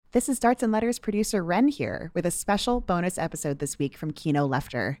This is Darts and Letters producer Ren here with a special bonus episode this week from Kino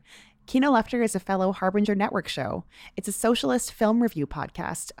Lefter. Kino Lefter is a fellow Harbinger Network show. It's a socialist film review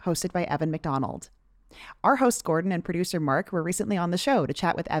podcast hosted by Evan McDonald. Our host Gordon and producer Mark were recently on the show to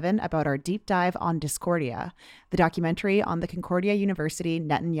chat with Evan about our deep dive on Discordia, the documentary on the Concordia University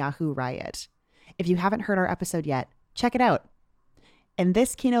Netanyahu riot. If you haven't heard our episode yet, check it out. In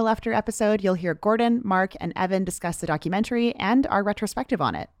this Kino Lefter episode, you'll hear Gordon, Mark, and Evan discuss the documentary and our retrospective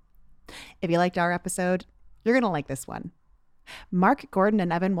on it. If you liked our episode, you're going to like this one. Mark, Gordon,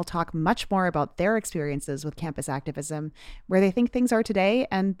 and Evan will talk much more about their experiences with campus activism, where they think things are today,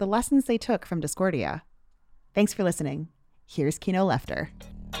 and the lessons they took from Discordia. Thanks for listening. Here's Kino Lefter.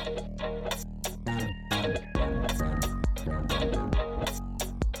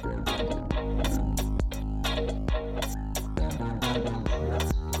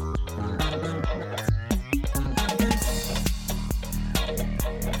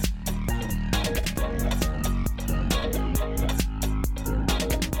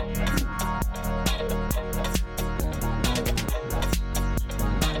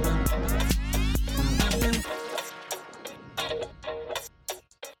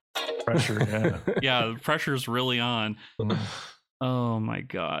 Pressure, Yeah, the pressure's really on. Oh my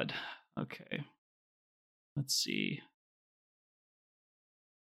god. Okay. Let's see.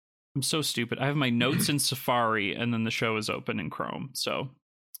 I'm so stupid. I have my notes in Safari and then the show is open in Chrome. So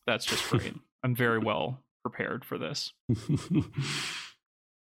that's just great. I'm very well prepared for this.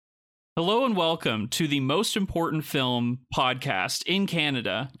 Hello and welcome to the most important film podcast in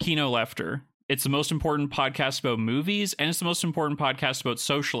Canada, Kino Lefter. It's the most important podcast about movies, and it's the most important podcast about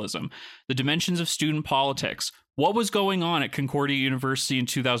socialism, the dimensions of student politics, what was going on at Concordia University in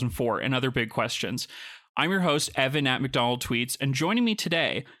 2004, and other big questions. I'm your host, Evan at McDonald Tweets, and joining me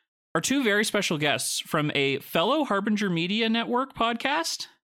today are two very special guests from a fellow Harbinger Media Network podcast,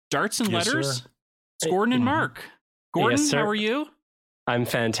 Darts and Letters. Sir. It's Gordon and Mark. Gordon, yes, how are you? I'm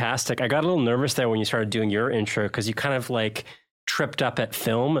fantastic. I got a little nervous there when you started doing your intro because you kind of like tripped up at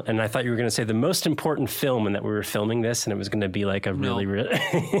film, and I thought you were going to say the most important film and that we were filming this, and it was going to be like a really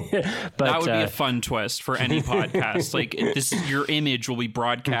but that would be a fun twist for any podcast. Like this, your image will be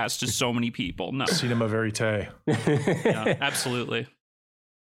broadcast to so many people. No, cinema verite. Yeah, absolutely.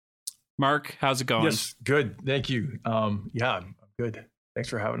 Mark, how's it going? Yes, good. Thank you. Yeah, I'm good. Thanks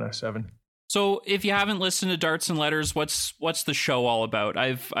for having us, Evan. So if you haven't listened to Darts and Letters, what's the show all about?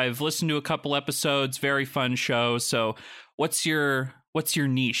 I've listened to a couple episodes, very fun show. So what's your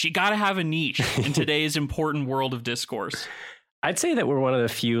niche? You got to have a niche in today's important world of discourse. I'd say that we're one of the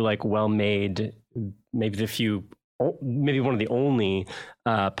few like well-made, maybe one of the only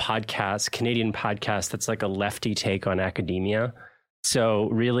Canadian podcasts that's like a lefty take on academia. So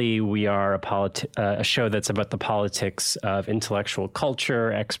really, we are a show that's about the politics of intellectual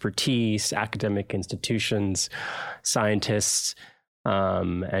culture, expertise, academic institutions, scientists,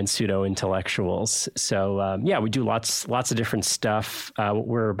 and pseudo-intellectuals. So we do lots of different stuff. What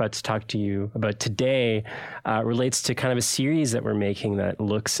we're about to talk to you about today relates to kind of a series that we're making that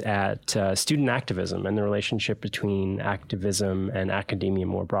looks at student activism and the relationship between activism and academia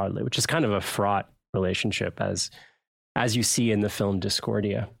more broadly, which is kind of a fraught relationship as you see in the film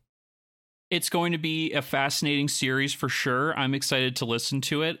Discordia. It's going to be a fascinating series for sure. I'm excited to listen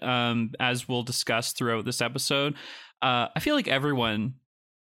to it, as we'll discuss throughout this episode. I feel like everyone,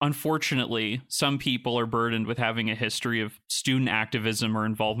 unfortunately, some people are burdened with having a history of student activism or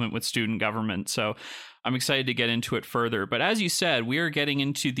involvement with student government. So I'm excited to get into it further. But as you said, we are getting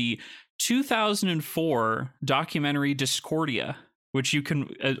into the 2004 documentary Discordia, which you can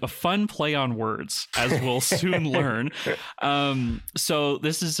a fun play on words, as we'll soon learn. So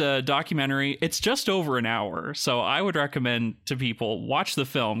this is a documentary. It's just over an hour, so I would recommend to people watch the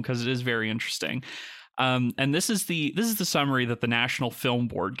film because it is very interesting. And this is the summary that the National Film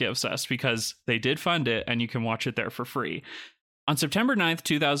Board gives us because they did fund it, and you can watch it there for free. On September 9th,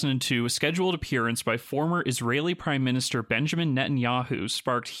 2002, a scheduled appearance by former Israeli Prime Minister Benjamin Netanyahu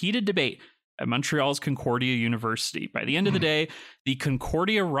sparked heated debate at Montreal's Concordia University. By the end of the day, the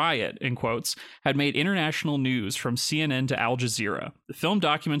Concordia riot, in quotes, had made international news from CNN to Al Jazeera. The film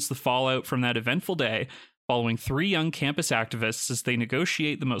documents the fallout from that eventful day, following three young campus activists as they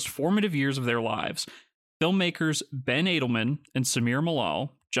negotiate the most formative years of their lives. Filmmakers Ben Edelman and Samir Malal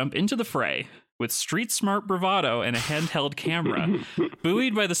jump into the fray with street-smart bravado and a handheld camera.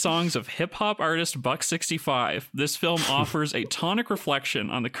 Buoyed by the songs of hip-hop artist Buck 65, this film offers a tonic reflection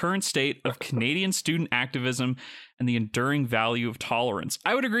on the current state of Canadian student activism and the enduring value of tolerance.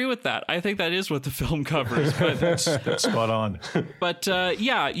 I would agree with that. I think that is what the film covers. But that's spot on. But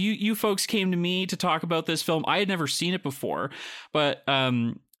yeah, you folks came to me to talk about this film. I had never seen it before, but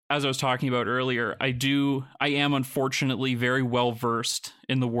as I was talking about earlier, I am unfortunately very well versed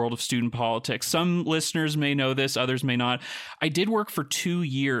in the world of student politics. Some listeners may know this, others may not. I did work for 2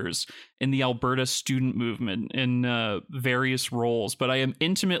 years in the Alberta student movement in various roles, but I am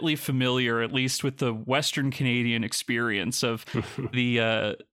intimately familiar, at least with the Western Canadian experience of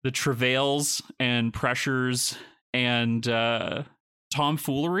the travails and pressures and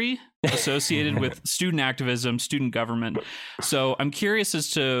tomfoolery associated with student activism, student government. So I'm curious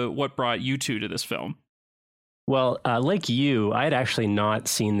as to what brought you two to this film. Well, like you, I had actually not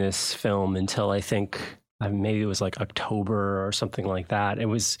seen this film until I think maybe it was like October or something like that.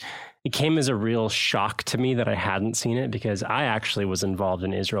 It came as a real shock to me that I hadn't seen it, because I actually was involved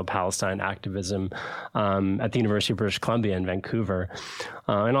in Israel-Palestine activism at the University of British Columbia in Vancouver.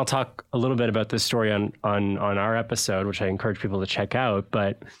 And I'll talk a little bit about this story on our episode, which I encourage people to check out.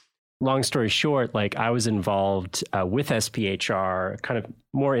 But long story short, like, I was involved with SPHR, kind of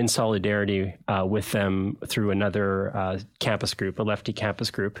more in solidarity with them through another campus group, a lefty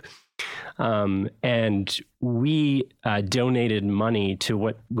campus group. And we donated money to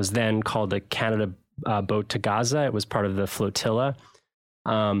what was then called the Canada Boat to Gaza. It was part of the flotilla.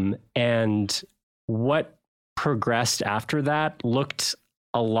 And what progressed after that looked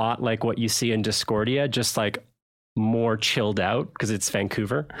a lot like what you see in Discordia, just like more chilled out because it's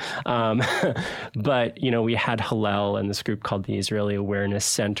Vancouver. But, we had Hillel and this group called the Israeli Awareness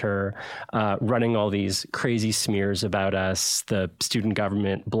Center running all these crazy smears about us. The student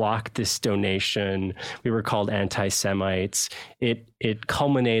government blocked this donation. We were called anti-Semites. It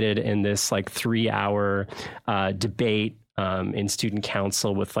culminated in this like 3-hour debate in student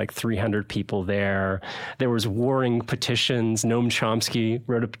council with like 300 people there. There was warring petitions. Noam Chomsky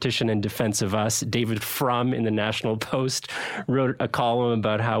wrote a petition in defense of us. David Frum in the National Post wrote a column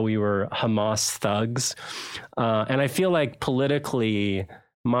about how we were Hamas thugs. And I feel like politically,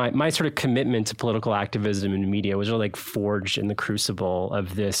 my sort of commitment to political activism in media was really like forged in the crucible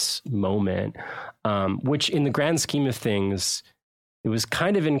of this moment, which in the grand scheme of things, it was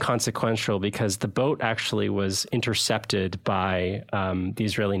kind of inconsequential because the boat actually was intercepted by the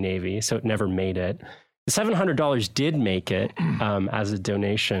Israeli Navy, so it never made it. The $700 did make it as a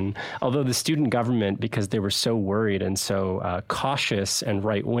donation, although the student government, because they were so worried and so cautious and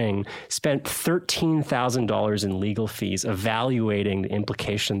right-wing, spent $13,000 in legal fees evaluating the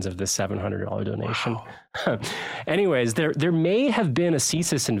implications of the $700 donation. Wow. Anyways, there may have been a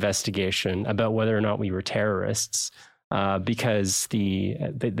CSIS investigation about whether or not we were terrorists. Because they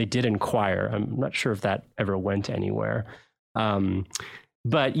did inquire. I'm not sure if that ever went anywhere.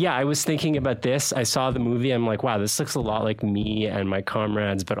 But yeah, I was thinking about this. I saw the movie. I'm like, wow, this looks a lot like me and my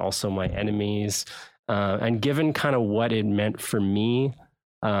comrades, but also my enemies. And given kind of what it meant for me,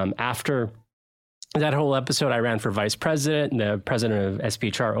 after that whole episode, I ran for vice president. The president of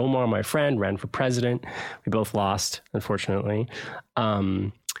SPHR, Omar, my friend, ran for president. We both lost, unfortunately.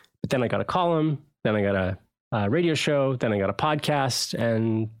 But then I got a column. Then I got a radio show, then I got a podcast,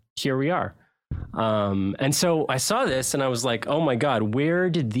 and here we are. And so I saw this and I was like, oh my God, where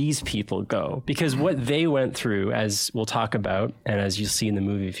did these people go? Because what they went through, as we'll talk about, and as you'll see in the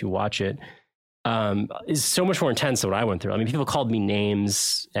movie if you watch it, is so much more intense than what I went through. I mean, people called me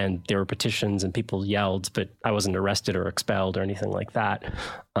names and there were petitions and people yelled, but I wasn't arrested or expelled or anything like that.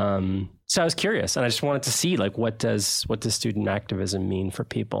 So I was curious and I just wanted to see, like, what does student activism mean for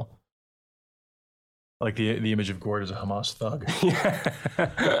people? Like the image of Gord as a Hamas thug.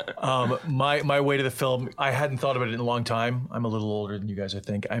 My way to the film, I hadn't thought about it in a long time. I'm a little older than you guys, I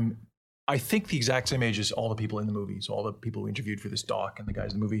think. I think the exact same age as all the people in the movie. So all the people we interviewed for this doc and the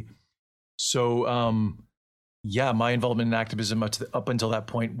guys in the movie. So yeah, my involvement in activism up until that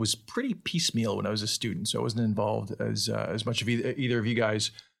point was pretty piecemeal when I was a student. So I wasn't involved as much of either of you guys.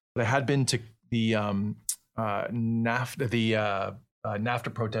 But I had been to the NAFTA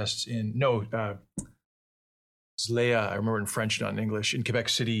protests Zleya, I remember in French, not in English, in Quebec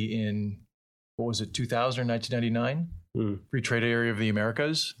City in, 2000 or 1999? Free Trade Area of the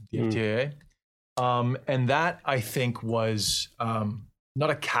Americas, the FTAA. And that, I think, was not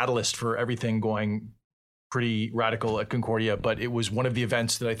a catalyst for everything going pretty radical at Concordia, but it was one of the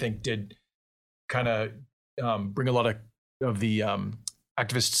events that I think did kind of bring a lot of the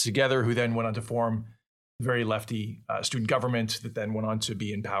activists together, who then went on to form a very lefty student government that then went on to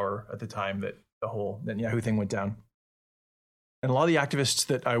be in power at the time that the whole Netanyahu thing went down. And a lot of the activists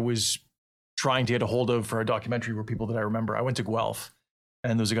that I was trying to get a hold of for a documentary were people that I remember. I went to Guelph,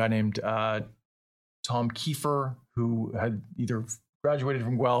 and there was a guy named Tom Kiefer who had either graduated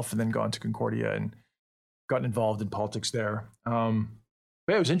from Guelph and then gone to Concordia and gotten involved in politics there. But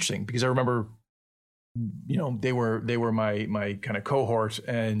it was interesting because I remember they were my kind of cohort,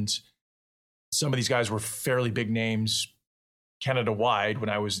 and some of these guys were fairly big names Canada wide when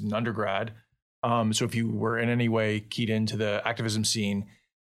I was an undergrad. So if you were in any way keyed into the activism scene,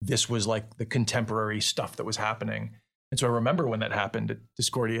 this was like the contemporary stuff that was happening. And so I remember when that happened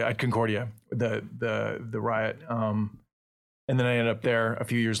at Concordia, the riot. And then I ended up there a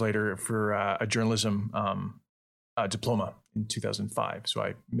few years later for a journalism diploma in 2005. So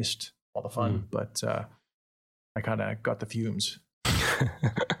I missed all the fun, but I kind of got the fumes.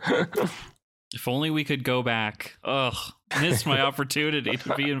 If only we could go back. Ugh, missed my opportunity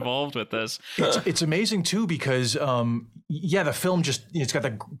to be involved with this. It's amazing too, because the film just, it's got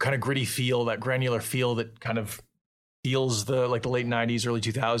that kind of gritty feel, that granular feel that kind of feels the late 90s, early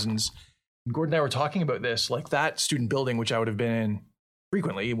 2000s. And Gordon and I were talking about this, like that student building, which I would have been in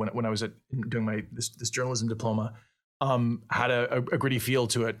frequently when I was doing this journalism diploma, had a gritty feel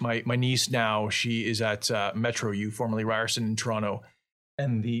to it. My niece now, she is at Metro U, formerly Ryerson in Toronto,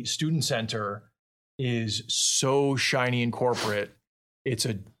 and the student center is so shiny and corporate. It's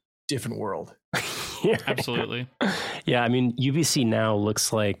a different world. Yeah. Absolutely. Yeah, I mean, UBC now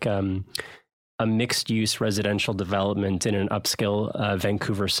looks like a mixed-use residential development in an upscale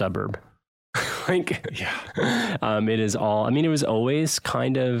Vancouver suburb. It is all. I mean, it was always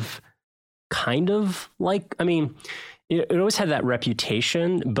kind of like. I mean, it always had that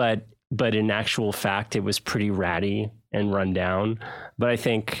reputation, but in actual fact, it was pretty ratty and run down. But I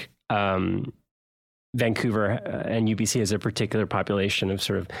think Vancouver and UBC has a particular population of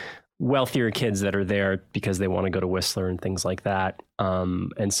sort of wealthier kids that are there because they want to go to Whistler and things like that.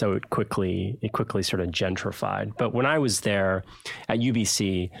 And so it quickly sort of gentrified. But when I was there at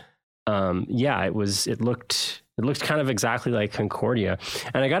UBC, it looked kind of exactly like Concordia.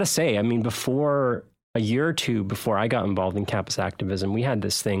 And I got to say, I mean, a year or two before I got involved in campus activism, we had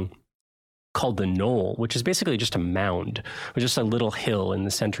this thing called the Knoll, which is basically just a mound, or just a little hill in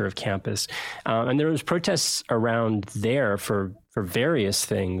the center of campus. And there was protests around there for various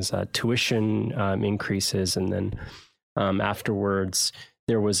things, tuition increases, and then afterwards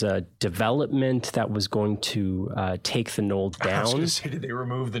there was a development that was going to take the Knoll down. I was going to say, did they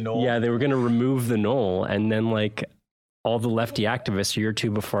remove the Knoll? Yeah, they were going to remove the Knoll, and then all the lefty activists a year or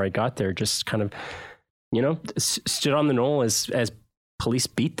two before I got there just kind of, stood on the Knoll as police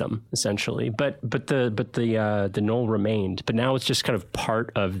beat them essentially, but the Knoll remained. But now it's just kind of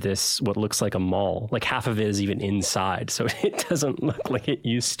part of this, what looks like a mall. Like half of it is even inside, so it doesn't look like it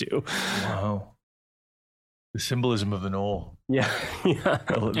used to. Wow, the symbolism of the Knoll. Yeah.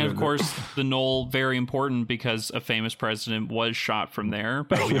 And of course, the Knoll, very important because a famous president was shot from there,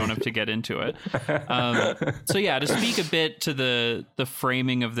 but we don't have to get into it. So yeah, to speak a bit to the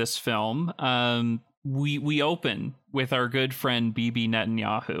framing of this film. We open with our good friend Bibi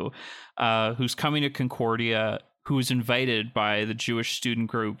Netanyahu, who's coming to Concordia, who's invited by the Jewish student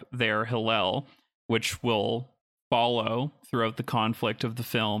group there, Hillel, which will follow throughout the conflict of the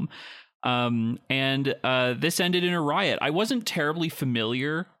film. And this ended in a riot. I wasn't terribly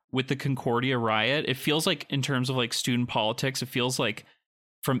familiar with the Concordia riot. It feels like, in terms of student politics, it feels like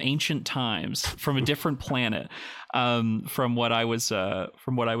from ancient times, from a different planet, from what I was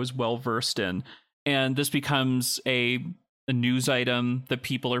well versed in. And this becomes a news item that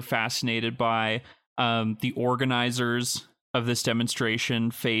people are fascinated by. The organizers of this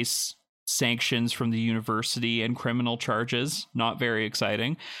demonstration face sanctions from the university and criminal charges. Not very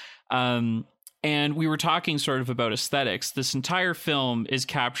exciting. And we were talking sort of about aesthetics. This entire film is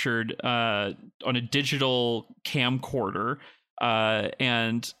captured on a digital camcorder,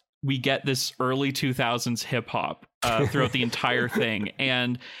 and we get this early 2000s hip hop throughout the entire thing.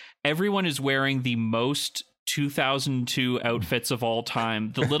 And everyone is wearing the most 2002 outfits of all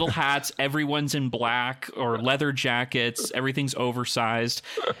time. The little hats, everyone's in black or leather jackets, everything's oversized.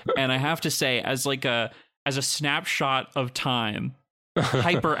 And I have to say, as a snapshot of time,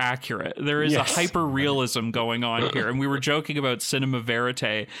 hyper accurate. There is a hyper realism going on here. And we were joking about cinema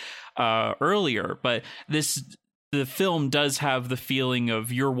verite earlier, but the film does have the feeling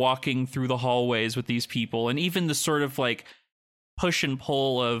of you're walking through the hallways with these people, and even the sort of push and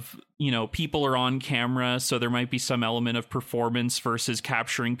pull of, people are on camera, so there might be some element of performance versus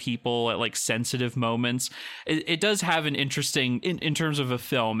capturing people at sensitive moments. It does have an interesting, in terms of a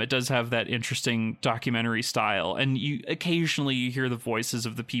film, it does have that interesting documentary style. And occasionally you hear the voices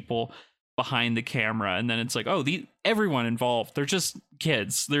of the people behind the camera, and then it's like, oh, everyone involved, they're just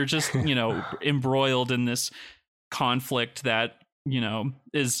kids. They're just, embroiled in this conflict that,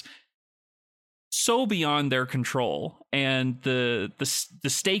 is so beyond their control, and the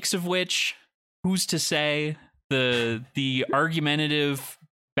stakes of which, who's to say, the argumentative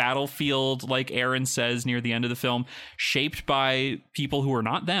battlefield, like Aaron says near the end of the film, shaped by people who are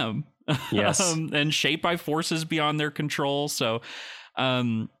not them. Yes. And shaped by forces beyond their control. So,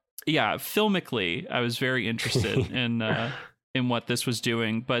 yeah, filmically, I was very interested in what this was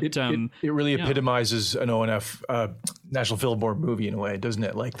doing. But it really epitomizes an ONF National Film Board movie in a way, doesn't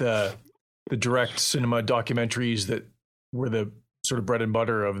it? Like the direct cinema documentaries that were the sort of bread and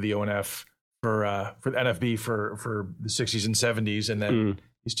butter of the ONF for the NFB for the 60s and 70s, and then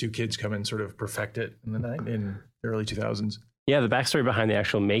these two kids come and sort of perfect it in the early 2000s. Yeah, the backstory behind the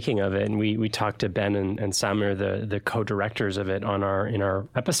actual making of it, and we talked to Ben and Samir, the co-directors of it, in our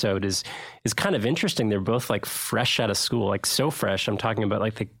episode, is kind of interesting. They're both like fresh out of school, like so fresh. I'm talking about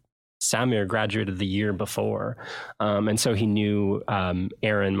like Samir graduated the year before, and so he knew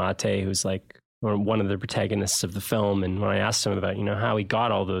Aaron Mate, who's like one of the protagonists of the film. And when I asked him about how he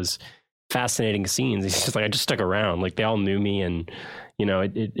got all those fascinating scenes, he's just like, I just stuck around. Like they all knew me, and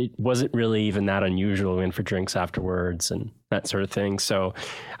it wasn't really even that unusual. We went for drinks afterwards and that sort of thing. So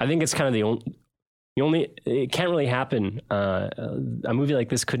I think it's kind of the only it can't really happen. A movie like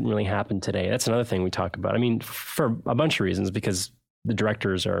this couldn't really happen today. That's another thing we talk about. I mean, for a bunch of reasons, because the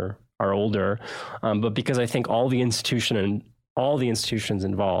directors are older, but because I think all the institutions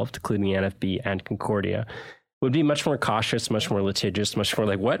involved, including the NFB and Concordia, would be much more cautious, much more litigious, much more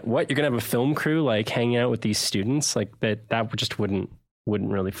like, what you're gonna have a film crew like hanging out with these students, like that just wouldn't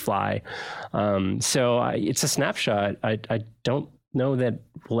really fly. So it's a snapshot. I don't know that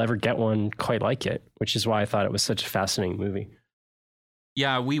we'll ever get one quite like it, which is why I thought it was such a fascinating movie.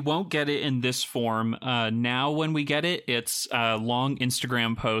 Yeah, we won't get it in this form. Now when we get it, it's long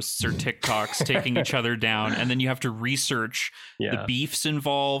Instagram posts or TikToks taking each other down, and then you have to research the beefs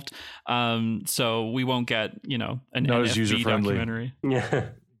involved. So we won't get, an NFB documentary. Yeah.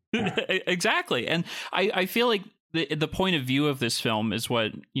 Exactly. And I feel like the point of view of this film is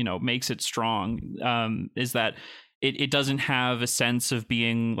what, makes it strong, is that it doesn't have a sense of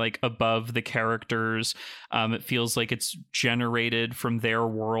being like above the characters. It feels like it's generated from their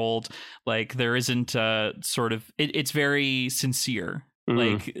world. Like there isn't a sort of, it's very sincere.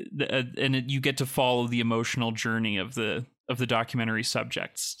 Like, you get to follow the emotional journey of the documentary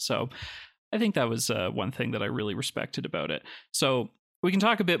subjects. So I think that was one thing that I really respected about it. So we can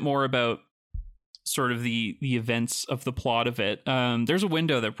talk a bit more about sort of the events of the plot of it. There's a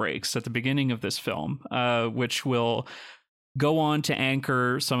window that breaks at the beginning of this film, which will go on to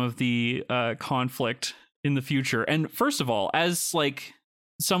anchor some of the conflict in the future. And first of all, as like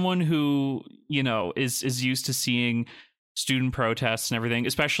someone who, is used to seeing student protests and everything,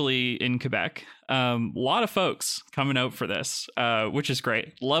 especially in Quebec, a lot of folks coming out for this, which is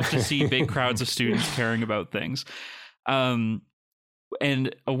great. Love to see big crowds of students caring about things.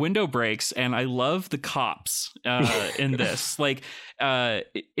 And a window breaks, and I love the cops in this. Like,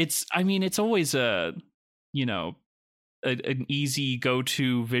 it's always an easy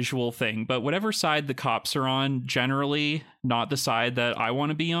go-to visual thing, but whatever side the cops are on, generally not the side that I want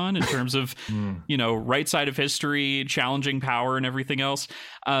to be on in terms of, right side of history, challenging power and everything else.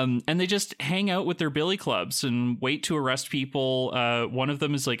 And they just hang out with their billy clubs and wait to arrest people. One of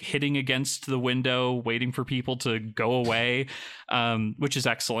them is like hitting against the window, waiting for people to go away, which is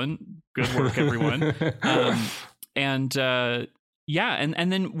excellent. Good work, everyone. And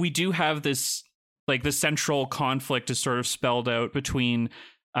then we do have this, like the central conflict is sort of spelled out between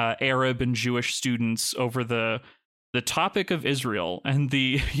Arab and Jewish students over the topic of Israel and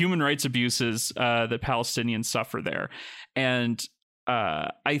the human rights abuses that Palestinians suffer there. And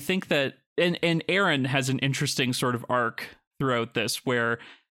I think that, and Aaron has an interesting sort of arc throughout this where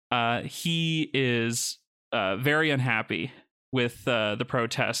he is very unhappy with the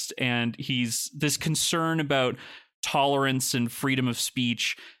protest, and he's this concern about tolerance and freedom of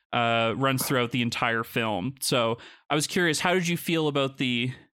speech runs throughout the entire film. So I was curious, how did you feel about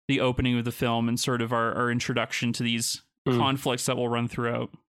the opening of the film and sort of our introduction to these conflicts that will run throughout?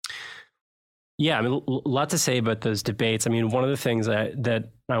 Yeah, I mean, a lot to say about those debates. I mean, one of the things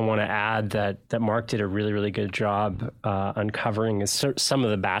that I want to add that Mark did a really, really good job uncovering is some of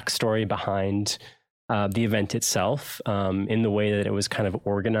the backstory behind the event itself, in the way that it was kind of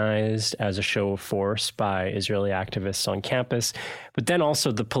organized as a show of force by Israeli activists on campus, but then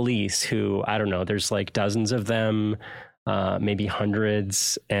also the police who, I don't know, there's like dozens of them, maybe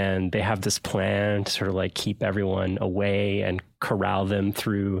hundreds, and they have this plan to sort of like keep everyone away and corral them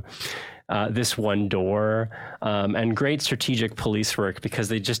through this one door, and great strategic police work because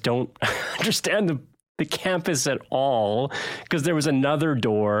they just don't understand the campus at all, because there was another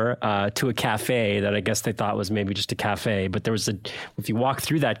door to a cafe that I guess they thought was maybe just a cafe, but if you walk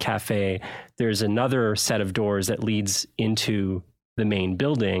through that cafe, there's another set of doors that leads into the main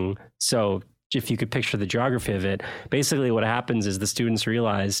building. So if you could picture the geography of it, basically what happens is the students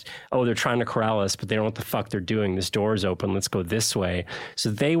realized, oh, they're trying to corral us, but they don't know what the fuck they're doing. This door is open. Let's go this way.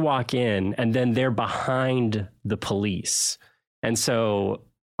 So they walk in, and then they're behind the police. And so,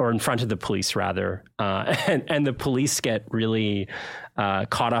 or in front of the police rather. And the police get really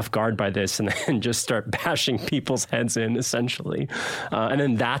caught off guard by this and then just start bashing people's heads in, essentially. And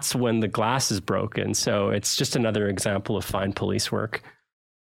then that's when the glass is broken. So it's just another example of fine police work.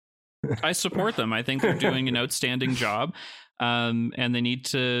 I support them. I think they're doing an outstanding job, and they need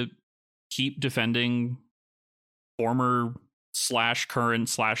to keep defending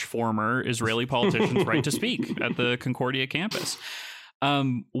former/current/former Israeli politicians' right to speak at the Concordia campus.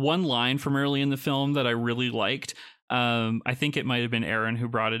 One line from early in the film that I really liked, I think it might have been Aaron who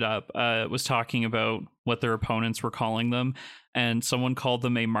brought it up, was talking about what their opponents were calling them, and someone called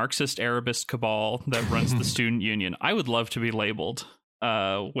them a Marxist Arabist cabal that runs the student union. I would love to be labeled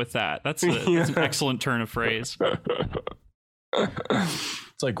with that. That's an excellent turn of phrase.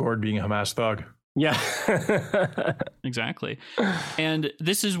 It's like Gord being a Hamas thug. Yeah. Exactly. And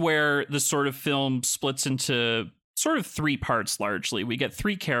this is where the sort of film splits into sort of three parts largely. We get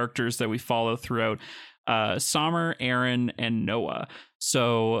three characters that we follow throughout: Samer, Aaron, and Noah.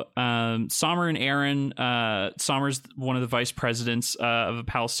 So Samer and Aaron, Samer's one of the vice presidents of a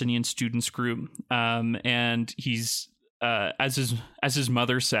Palestinian students group, and he's as his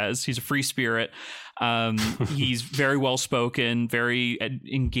mother says, he's a free spirit. He's very well spoken, very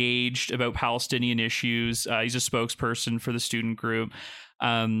engaged about Palestinian issues. He's a spokesperson for the student group.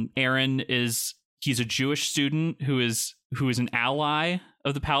 Aaron he's a Jewish student who is an ally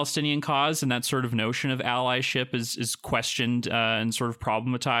of the Palestinian cause, and that sort of notion of allyship is questioned and sort of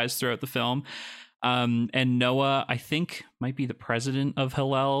problematized throughout the film. And Noah, I think, might be the president of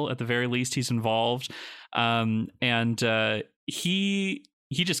Hillel. At the very least, he's involved. He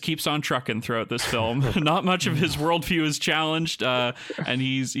just keeps on trucking throughout this film. Not much of his worldview is challenged, and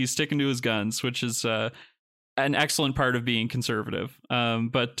he's sticking to his guns, which is an excellent part of being conservative.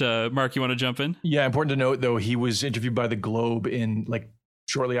 But Mark, you want to jump in? Yeah, important to note though, he was interviewed by the Globe in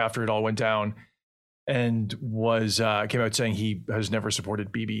shortly after it all went down, and came out saying he has never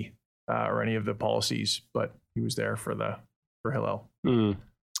supported Bibi or any of the policies, but he was there for Hillel.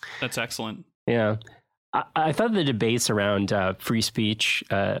 That's excellent. Yeah. I thought the debates around free speech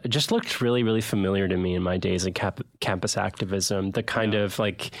just looked really, really familiar to me in my days in campus activism. The kind of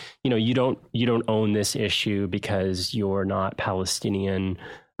you don't own this issue because you're not Palestinian,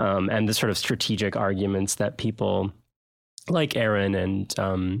 and the sort of strategic arguments that people like Aaron and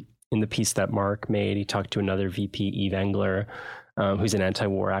in the piece that Mark made, he talked to another VP, Eve Engler, who's an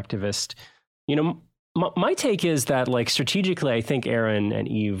anti-war activist. My take is that, strategically, I think Aaron and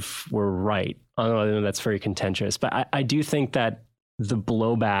Eve were right. I know that's very contentious, but I do think that the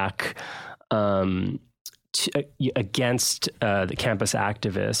blowback against the campus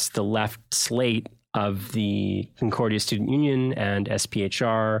activists, the left slate of the Concordia Student Union and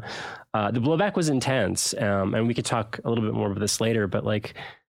SPHR, the blowback was intense. And we could talk a little bit more about this later, but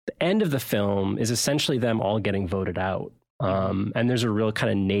the end of the film is essentially them all getting voted out. And there's a real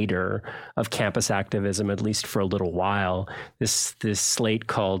kind of nadir of campus activism, at least for a little while. This slate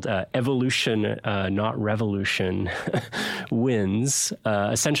called Evolution, Not Revolution, wins,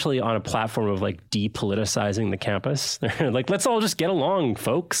 essentially on a platform of depoliticizing the campus. They're like, let's all just get along,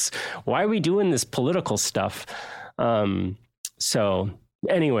 folks. Why are we doing this political stuff? So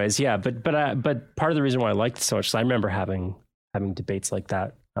anyways, yeah, but part of the reason why I liked it so much is I remember having debates like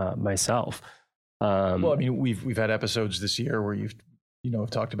that myself. Well, I mean, we've had episodes this year where you've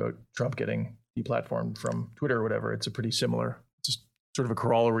talked about Trump getting deplatformed from Twitter or whatever. It's a pretty similar, just sort of a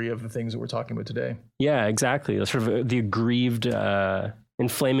corollary of the things that we're talking about today. Yeah, exactly. Sort of the aggrieved,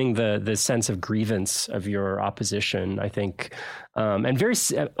 inflaming the sense of grievance of your opposition, I think, and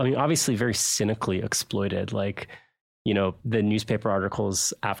obviously very cynically exploited. The newspaper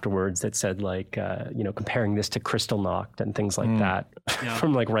articles afterwards that said comparing this to Kristallnacht and things like that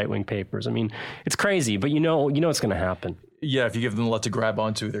from right-wing papers. I mean, it's crazy, but it's going to happen. Yeah. If you give them a lot to grab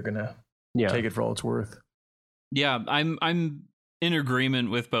onto, they're going to take it for all it's worth. Yeah. I'm in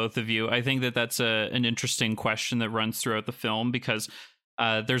agreement with both of you. I think that that's an interesting question that runs throughout the film, because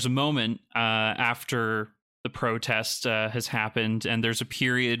there's a moment after the protest has happened, and there's a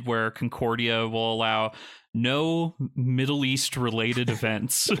period where Concordia will allow no Middle East related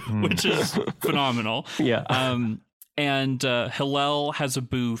events, which is phenomenal. Yeah. And Hillel has a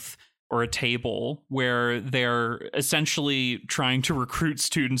booth or a table where they're essentially trying to recruit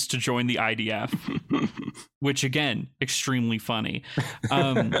students to join the IDF, which again, extremely funny.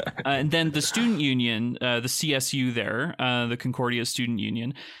 And then the student union, the CSU there, the Concordia Student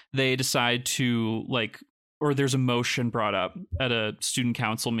Union, they decide to or there's a motion brought up at a student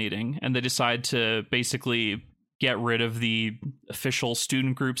council meeting, and they decide to basically get rid of the official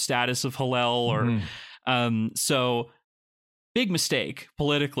student group status of Hillel, so big mistake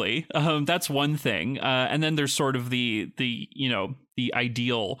politically. That's one thing. And then there's sort of the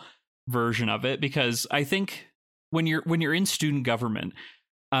ideal version of it, because I think when you're in student government,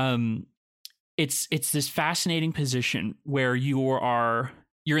 it's this fascinating position where you're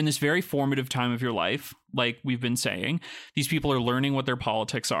in this very formative time of your life. Like we've been saying, these people are learning what their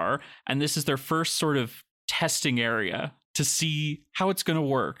politics are, and this is their first sort of testing area to see how it's going to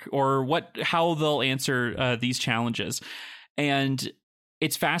work or how they'll answer these challenges. And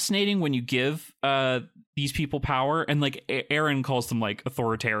it's fascinating when you give these people power, and like Aaron calls them like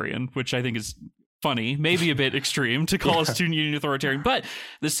authoritarian, which I think is funny, maybe a bit extreme to call a student union authoritarian. But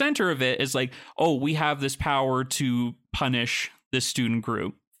the center of it is like, oh, we have this power to punish this student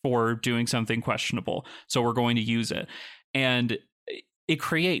group for doing something questionable, so we're going to use it. And it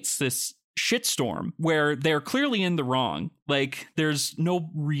creates this shitstorm where they're clearly in the wrong. Like there's no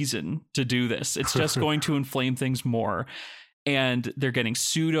reason to do this. It's just going to inflame things more. And they're getting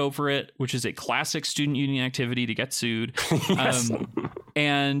sued over it, which is a classic student union activity to get sued. Yes.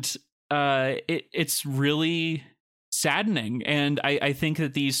 It's really saddening. And I think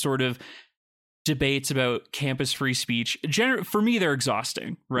that these sort of debates about campus free speech, for me, they're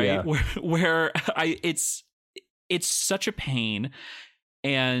exhausting, right? Yeah. Where it's such a pain.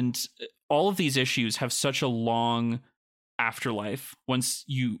 And all of these issues have such a long afterlife once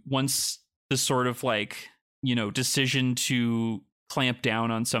the sort of decision to clamp down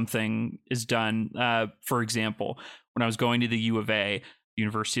on something is done. For example, when I was going to the U of A,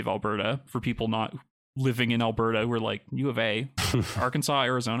 University of Alberta, for people not living in Alberta, we're like U of A, Arkansas,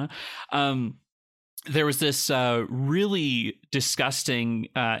 Arizona. There was this really disgusting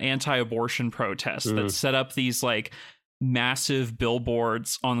anti-abortion protest that set up these massive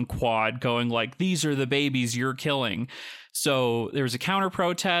billboards on Quad going like, these are the babies you're killing. So there was a counter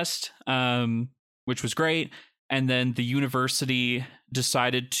protest, which was great. And then the university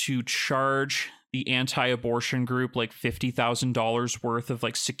decided to charge the anti-abortion group like $50,000 worth of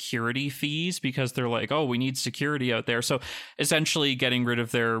security fees, because they're like, oh, we need security out there. So essentially getting rid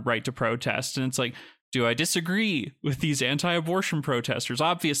of their right to protest. And it's like, do I disagree with these anti-abortion protesters?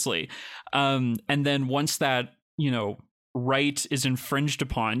 Obviously. And then once that, right is infringed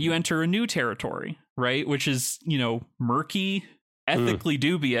upon, you enter a new territory, right? Which is, murky, ethically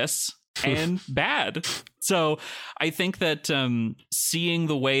dubious, and bad. So I think that seeing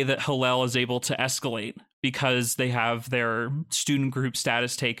the way that Hillel is able to escalate because they have their student group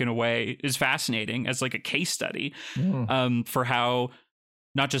status taken away is fascinating as a case study for how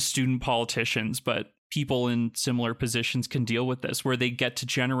not just student politicians, but people in similar positions can deal with this, where they get to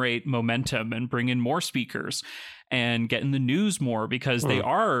generate momentum and bring in more speakers and get in the news more because they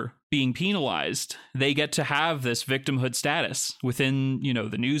are being penalized. They get to have this victimhood status within,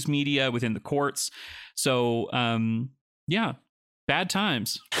 the news media, within the courts. So, bad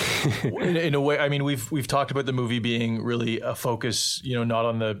times. In a way, I mean, we've talked about the movie being really a focus, not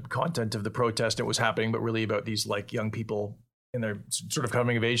on the content of the protest that was happening, but really about these young people in their sort of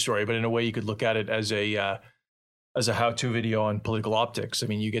coming of age story. But in a way, you could look at it as a how-to video on political optics. I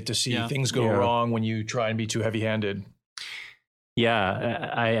mean, you get to see things go wrong when you try and be too heavy-handed.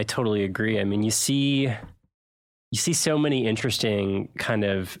 Yeah, I totally agree. I mean, you see so many interesting kind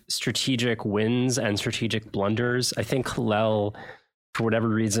of strategic wins and strategic blunders. I think Hillel, for whatever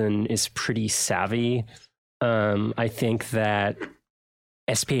reason, is pretty savvy. I think that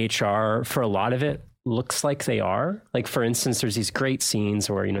SPHR, for a lot of it, looks like they are. Like, for instance, there's these great scenes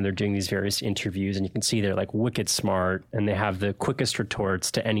where, they're doing these various interviews and you can see they're wicked smart and they have the quickest retorts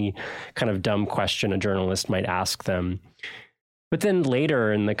to any kind of dumb question a journalist might ask them. But then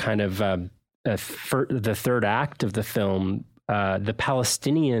later in the kind of the third act of the film, the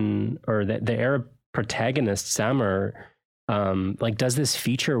Palestinian or the Arab protagonist, Samar, does this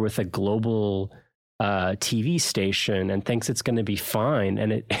feature with a global TV station and thinks it's going to be fine.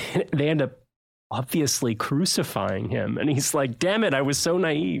 And they end up obviously crucifying him. And he's like, damn it, I was so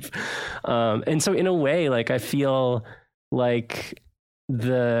naive. And so in a way, I feel like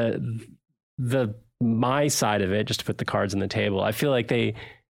my side of it, just to put the cards on the table, I feel like they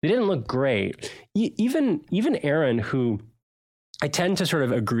didn't look great. Even Aaron, who I tend to sort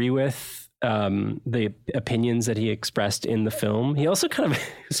of agree with the opinions that he expressed in the film. He also kind of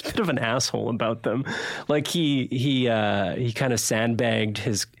was a bit of an asshole about them. Like he kind of sandbagged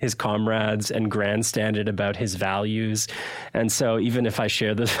his comrades and grandstanded about his values. And so even if I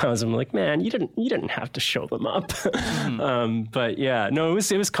share those values, I'm like, man, you didn't have to show them up. But yeah, no,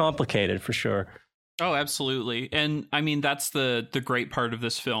 it was complicated for sure. Oh, absolutely. And I mean, that's the great part of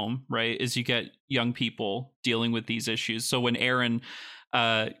this film, right? Is you get young people dealing with these issues. So when Aaron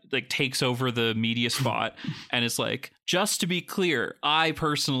like takes over the media spot and is like, just to be clear, I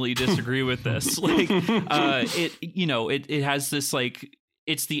personally disagree with this. Like it has this like,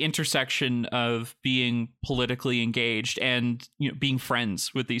 it's the intersection of being politically engaged and, you know, being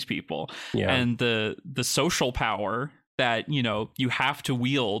friends with these people, and the social power that, you know, you have to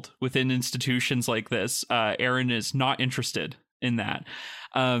wield within institutions like this. Aaron is not interested in that.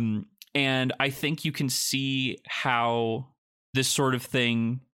 And I think you can see how this sort of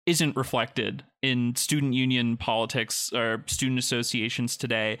thing isn't reflected in student union politics or student associations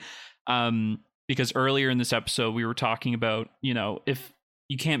today. Because earlier in this episode, we were talking about, you know, if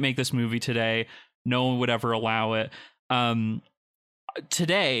you can't make this movie today, no one would ever allow it.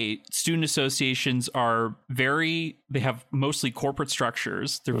 Today, student associations they have mostly corporate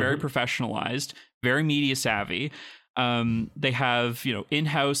structures. They're very professionalized, very media savvy. They have, you know,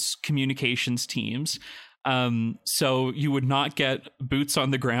 in-house communications teams. So you would not get boots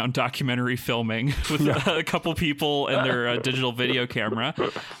on the ground documentary filming with a couple people and their digital video camera.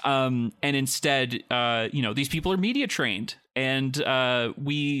 And instead, you know, these people are media trained, and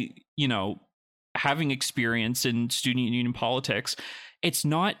we, you know, having experience in student union politics, it's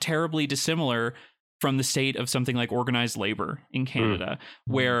not terribly dissimilar from the state of something like organized labor in Canada,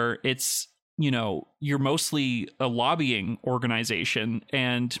 where it's, you know, you're mostly a lobbying organization,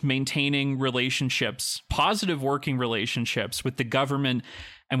 and maintaining relationships, positive working relationships with the government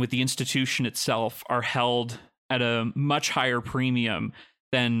and with the institution itself are held at a much higher premium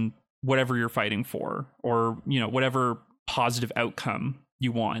than whatever you're fighting for, or, you know, whatever positive outcome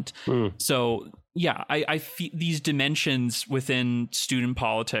you want. So yeah, I feel these dimensions within student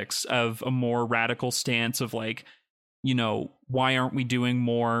politics of a more radical stance of like, you know, why aren't we doing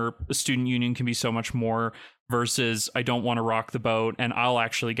more? A student union can be so much more, versus I don't want to rock the boat and I'll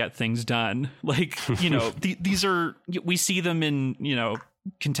actually get things done. Like, you know, these are, we see them in, you know,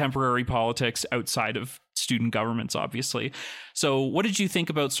 contemporary politics outside of student governments, obviously. So what did you think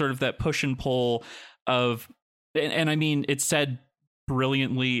about sort of that push and pull of, and I mean, it's said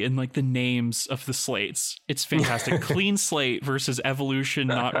brilliantly in like the names of the slates. It's fantastic. Clean slate versus evolution,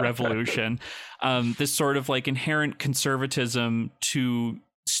 not revolution. This sort of like inherent conservatism to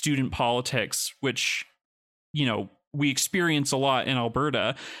student politics, which, you know, we experience a lot in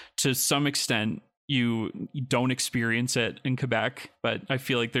Alberta. To some extent, you don't experience it in Quebec, but I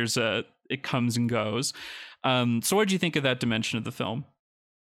feel like it comes and goes. So what did you think of that dimension of the film?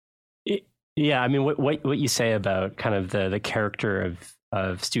 Yeah, I mean, what you say about kind of the character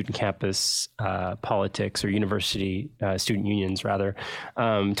of student campus politics, or university student unions rather,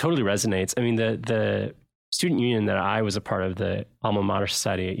 totally resonates. I mean, the student union that I was a part of, the Alma Mater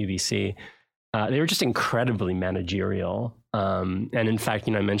Society at UBC, they were just incredibly managerial. And in fact,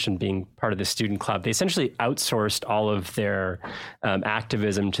 you know, I mentioned being part of the student club. They essentially outsourced all of their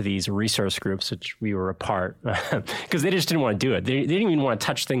activism to these resource groups, which we were a part, because they just didn't want to do it. They didn't even want to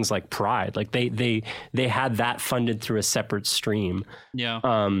touch things like Pride. Like they had that funded through a separate stream. Yeah.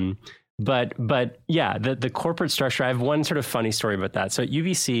 But yeah, the corporate structure, I have one sort of funny story about that. So at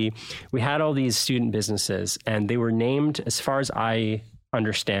UBC, we had all these student businesses, and they were named, as far as I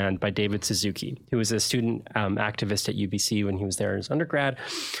understand, by David Suzuki, who was a student activist at UBC when he was there as undergrad.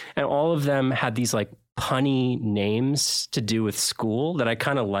 And all of them had these like punny names to do with school that I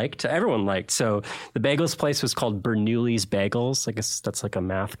kind of liked. Everyone liked. So the bagels place was called Bernoulli's Bagels. I guess that's like a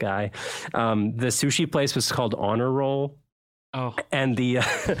math guy. The sushi place was called Honor Roll. Oh. And the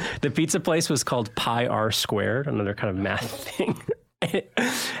pizza place was called Pi R Squared, another kind of math thing.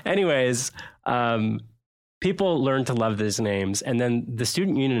 Anyways, people learned to love these names, and then the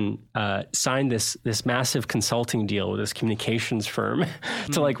student union signed this massive consulting deal with this communications firm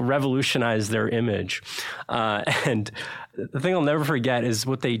to like revolutionize their image. And the thing I'll never forget is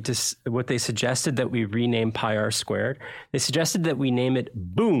what they suggested that we rename Pi R Squared. They suggested that we name it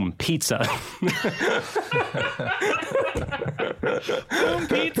Boom Pizza. Boom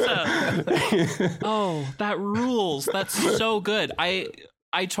Pizza. Oh, that rules. That's so good.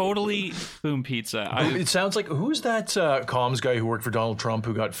 I totally Boom Pizza. It sounds like, who's that comms guy who worked for Donald Trump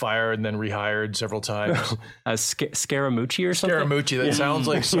who got fired and then rehired several times? Scaramucci or something? Scaramucci. That sounds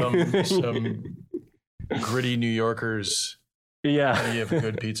like some gritty New Yorkers. Yeah. You have a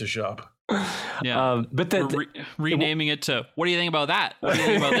good pizza shop. Yeah, but renaming it to "What do you think about that? What do you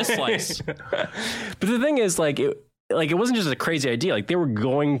think about this slice?" But the thing is, like it wasn't just a crazy idea. Like they were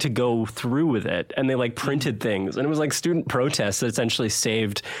going to go through with it, and they like printed things, and it was like student protests that essentially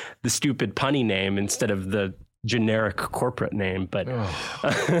saved the stupid punny name instead of the generic corporate name. But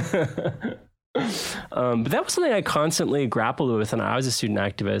but that was something I constantly grappled with when I was a student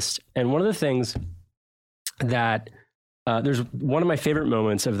activist. And one of the things that there's one of my favorite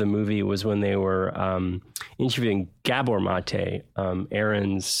moments of the movie was when they were interviewing Gabor Mate,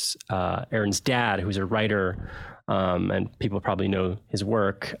 Aaron's dad, who's a writer, and people probably know his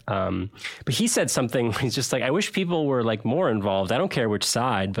work. But he said something. He's just like, I wish people were like more involved. I don't care which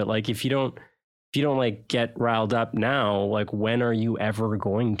side, but like if you don't like get riled up now, like when are you ever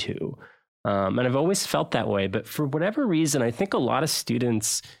going to? And I've always felt that way. But for whatever reason, I think a lot of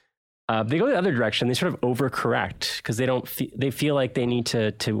students, they go the other direction. They sort of overcorrect because they feel like they need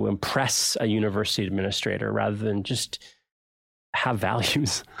to impress a university administrator rather than just have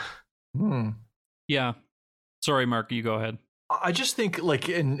values. Yeah. Sorry, Mark, you go ahead. I just think like,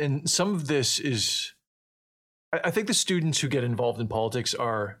 and some of this is, I think the students who get involved in politics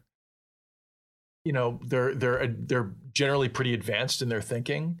are, they're generally pretty advanced in their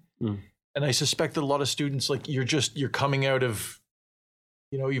thinking. And I suspect that a lot of students, like you're coming out of,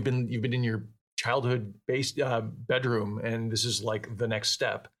 you've been in your childhood based bedroom, and this is like the next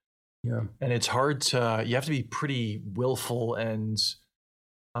step. Yeah. And it's hard to, you have to be pretty willful and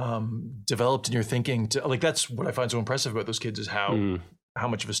developed in your thinking to, like, that's what I find so impressive about those kids is how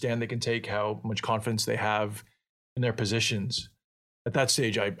much of a stand they can take, how much confidence they have in their positions. At that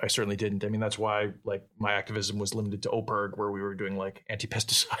stage, I certainly didn't. I mean, that's why like my activism was limited to OPIRG, where we were doing like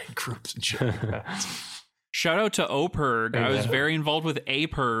anti-pesticide groups and shit like that. Shout out to OPIRG. I was very involved with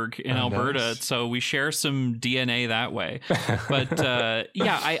APIRG in Alberta, nice. So we share some DNA that way. But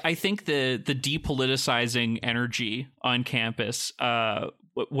I think the depoliticizing energy on campus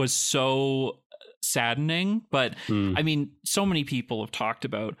was so saddening. But I mean, so many people have talked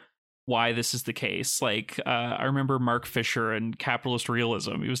about why this is the case. Like I remember Mark Fisher and Capitalist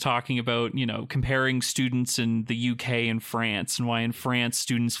Realism. He was talking about, comparing students in the UK and France, and why in France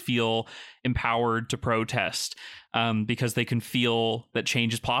students feel empowered to protest because they can feel that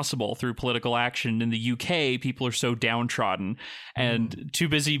change is possible through political action. In the UK, people are so downtrodden and too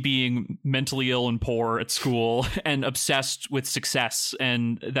busy being mentally ill and poor at school and obsessed with success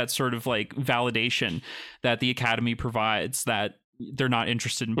and that sort of like validation that the academy provides, that they're not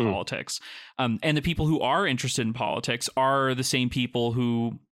interested in politics. And the people who are interested in politics are the same people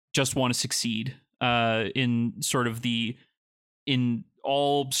who just want to succeed in sort of in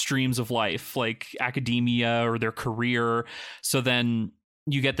all streams of life, like academia or their career. So then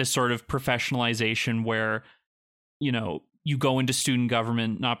you get this sort of professionalization where, you go into student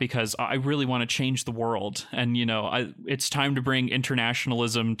government not because I really want to change the world and it's time to bring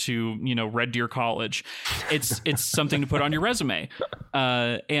internationalism to Red Deer College. It's something to put on your resume,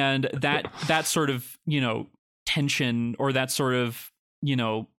 and that sort of tension or that sort of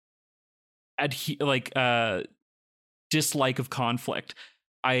dislike of conflict.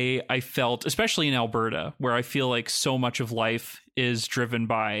 I felt, especially in Alberta, where I feel like so much of life is driven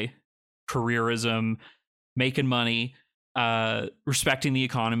by careerism, making money, respecting the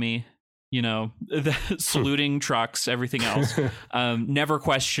economy, saluting trucks, everything else, never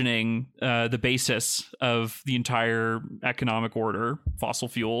questioning the basis of the entire economic order, fossil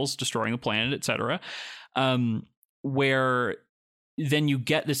fuels, destroying the planet, etc. Where then you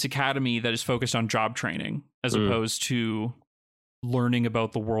get this academy that is focused on job training as opposed to learning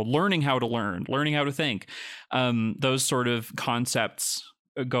about the world, learning how to learn, learning how to think. Those sort of concepts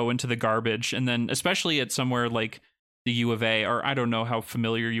go into the garbage. And then especially at somewhere like the U of A, or I don't know how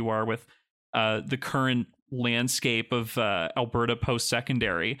familiar you are with the current landscape of Alberta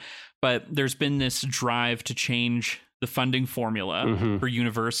post-secondary, but there's been this drive to change the funding formula for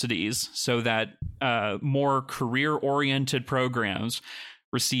universities so that more career-oriented programs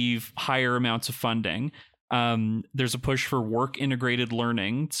receive higher amounts of funding. There's a push for work-integrated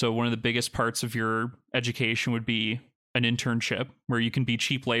learning. So one of the biggest parts of your education would be an internship where you can be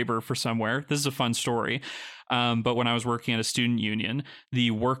cheap labor for somewhere. This is a fun story. But when I was working at a student union, the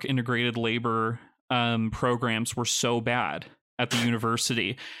work integrated labor programs were so bad at the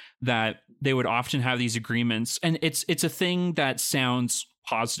university that they would often have these agreements. And it's a thing that sounds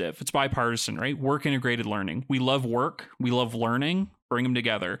positive. It's bipartisan, right? Work integrated learning. We love work. We love learning. Bring them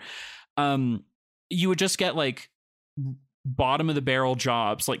together. You would just get like bottom of the barrel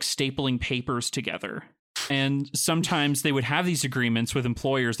jobs, like stapling papers together. And sometimes they would have these agreements with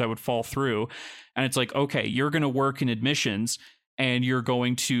employers that would fall through. And it's like, okay, you're going to work in admissions and you're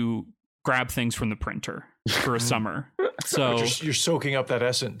going to grab things from the printer for a summer. So you're soaking up that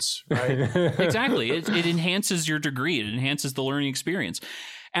essence, right? Exactly. It enhances your degree. It enhances the learning experience.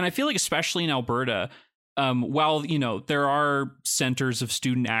 And I feel like, especially in Alberta, while, you know, there are centers of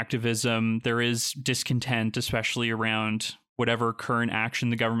student activism, there is discontent, especially around whatever current action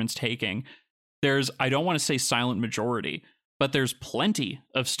the government's taking. There's, I don't want to say silent majority, but there's plenty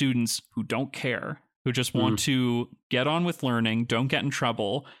of students who don't care, who just want to get on with learning, don't get in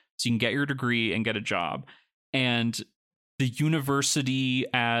trouble, so you can get your degree and get a job. And the university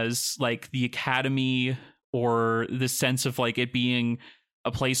as like the academy, or the sense of like it being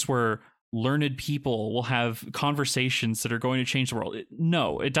a place where learned people will have conversations that are going to change the world.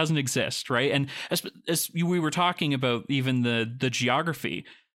 No, it doesn't exist, right? And as we were talking about even the geography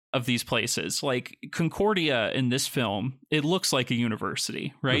of these places, like Concordia in this film, it looks like a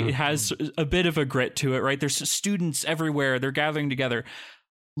university, right? It has a bit of a grit to it, right? There's students everywhere. They're gathering together.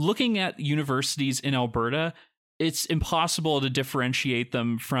 Looking at universities in Alberta, it's impossible to differentiate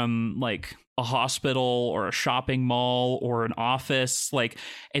them from like a hospital or a shopping mall or an office. Like,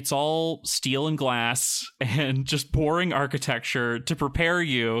 it's all steel and glass and just boring architecture to prepare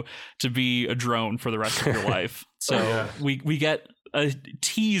you to be a drone for the rest of your life. So we get a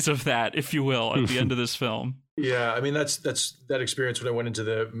tease of that, if you will, at the end of this film. Yeah, I mean, that's that experience when I went into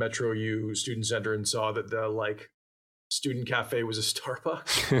the Metro U Student Center and saw that the like student cafe was a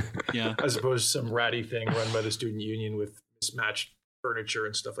Starbucks, yeah, as opposed to some ratty thing run by the student union with mismatched furniture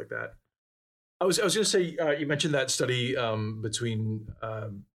and stuff like that. I was going to say, you mentioned that study between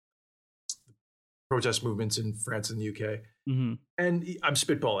protest movements in France and the UK, and I'm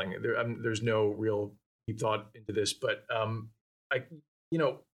spitballing. There's no real deep thought into this, but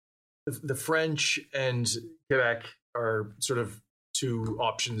the French and Quebec are sort of two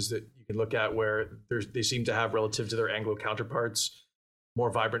options that you can look at where they seem to have, relative to their Anglo counterparts,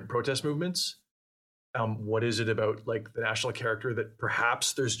 more vibrant protest movements. What is it about like the national character that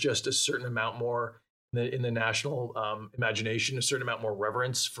perhaps there's just a certain amount more in the national imagination, a certain amount more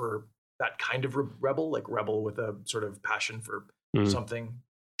reverence for that kind of rebel, like rebel with a sort of passion for something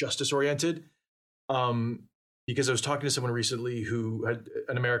justice oriented. Because I was talking to someone recently who had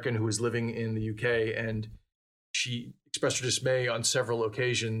an American who was living in the UK, and she expressed her dismay on several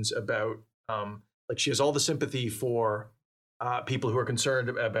occasions about like she has all the sympathy for people who are concerned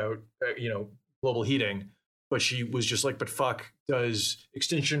about global heating, but she was just like, but fuck, does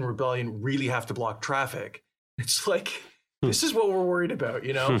Extinction Rebellion really have to block traffic? It's like, this is what we're worried about,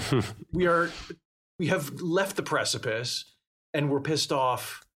 you know? we have left the precipice and we're pissed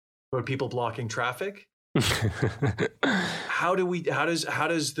off about people blocking traffic. How does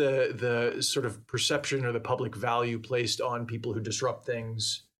the sort of perception or the public value placed on people who disrupt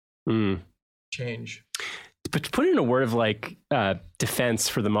things change? But to put in a word of like defense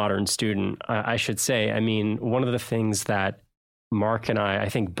for the modern student, I should say, I mean, one of the things that Mark and I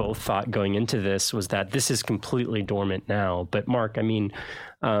think both thought going into this was that this is completely dormant now. But Mark, I mean,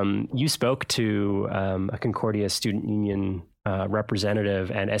 you spoke to a Concordia Student Union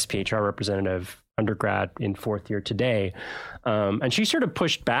representative and SPHR representative, undergrad in fourth year today. And she sort of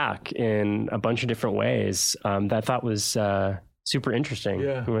pushed back in a bunch of different ways that I thought was super interesting.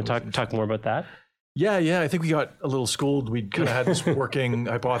 Yeah. You want to talk more about that? Yeah. I think we got a little schooled. We kind of had this working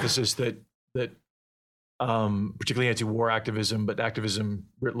hypothesis that particularly anti-war activism, but activism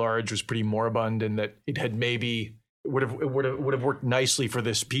writ large was pretty moribund, and that it had maybe would have worked nicely for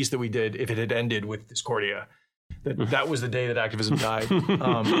this piece that we did if it had ended with Discordia. That was the day that activism died.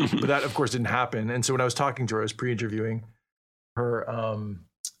 But that, of course, didn't happen. And so when I was talking to her, I was pre-interviewing her.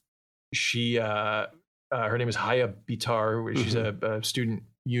 Her name is Haya Bitar. She's a student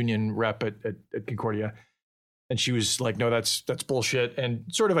union rep at Concordia. And she was like, no, that's bullshit. And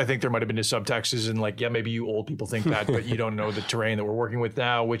sort of, I think there might have been a subtext and like, yeah, maybe you old people think that, but you don't know the terrain that we're working with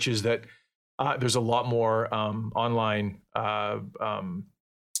now, which is that there's a lot more online.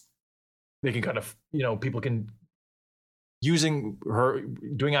 They can kind of, people can, using her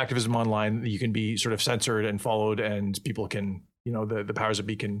doing activism online, you can be sort of censored and followed, and people can, the powers that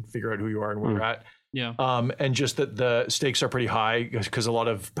be can figure out who you are and where you're at. Yeah. And just that the stakes are pretty high because a lot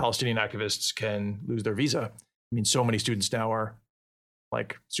of Palestinian activists can lose their visa. I mean, so many students now are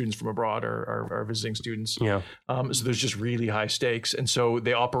like students from abroad or are visiting students. Yeah. So there's just really high stakes. And so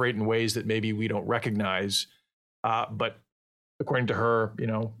they operate in ways that maybe we don't recognize. But according to her,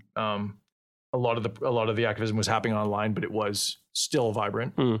 a lot of the activism was happening online, but it was still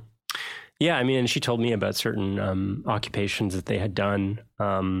vibrant. Yeah, I mean, and she told me about certain occupations that they had done,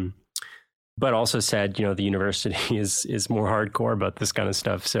 but also said, the university is more hardcore about this kind of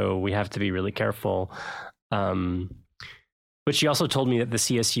stuff, so we have to be really careful. But she also told me that the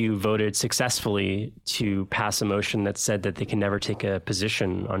CSU voted successfully to pass a motion that said that they can never take a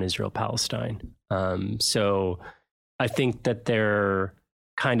position on Israel-Palestine. So I think that they're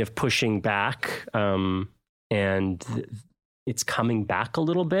kind of pushing back, and it's coming back a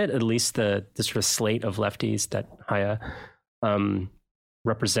little bit, at least the sort of slate of lefties that Haya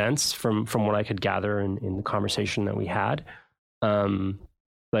represents from what I could gather in the conversation that we had.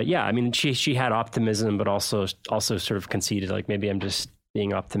 But yeah, I mean, she had optimism, but also sort of conceded, like, maybe I'm just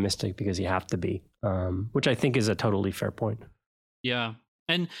being optimistic because you have to be, which I think is a totally fair point. Yeah.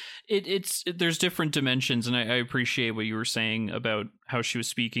 And there's different dimensions. And I appreciate what you were saying about how she was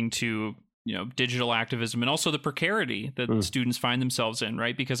speaking to, digital activism and also the precarity that students find themselves in,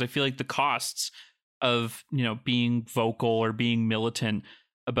 right? Because I feel like the costs of, being vocal or being militant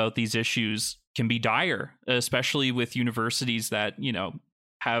about these issues can be dire, especially with universities that,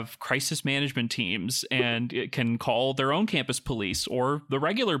 have crisis management teams and it can call their own campus police or the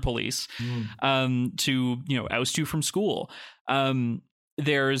regular police to oust you from school.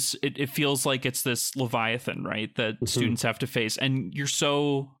 It feels like it's this Leviathan, right, that students have to face, and you're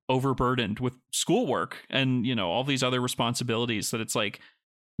so overburdened with schoolwork and all these other responsibilities that it's like,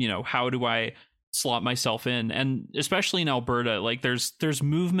 how do I slot myself in? And especially in Alberta, like there's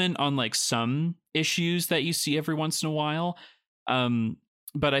movement on like some issues that you see every once in a while.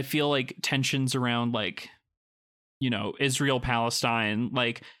 But I feel like tensions around like, Israel, Palestine,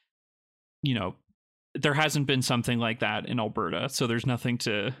 like, there hasn't been something like that in Alberta. So there's nothing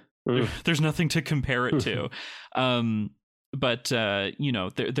to compare it to. But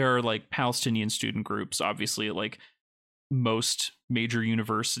there are like Palestinian student groups, obviously, at like most major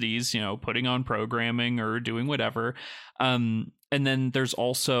universities, putting on programming or doing whatever. And then there's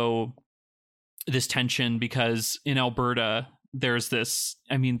also this tension because in Alberta, there's this,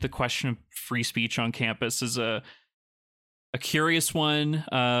 the question of free speech on campus is a curious one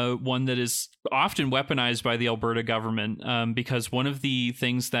that is often weaponized by the Alberta government, because one of the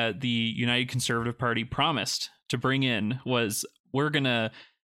things that the United Conservative Party promised to bring in was, we're going to,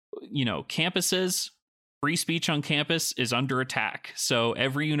 campuses, free speech on campus is under attack. So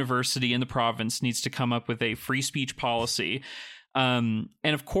every university in the province needs to come up with a free speech policy. And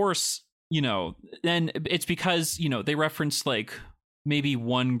of course, then it's because, they referenced like maybe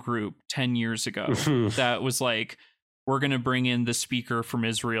one group 10 years ago that was like, we're going to bring in the speaker from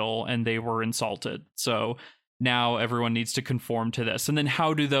Israel and they were insulted. So now everyone needs to conform to this. And then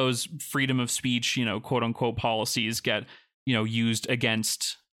how do those freedom of speech, quote unquote policies get, used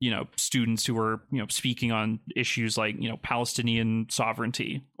against, students who are, speaking on issues like, Palestinian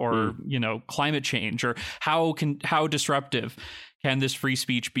sovereignty or, climate change, or how disruptive can this free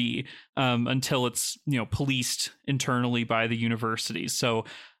speech be until it's, policed internally by the universities? So,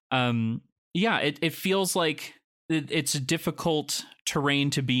 it feels like it's a difficult terrain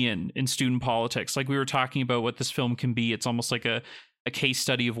to be in student politics. Like we were talking about what this film can be. It's almost like a case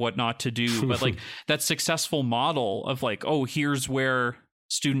study of what not to do. But like that successful model of like, oh, here's where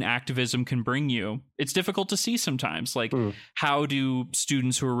student activism can bring you. It's difficult to see sometimes. Like how do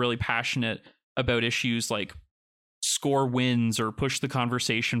students who are really passionate about issues like score wins or push the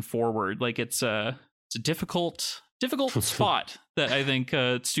conversation forward? Like it's a difficult spot that I think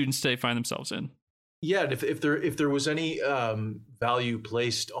students today find themselves in. Yeah, and if there was any value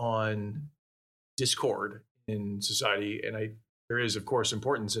placed on discord in society, and there is of course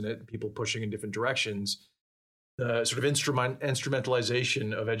importance in it, people pushing in different directions, the sort of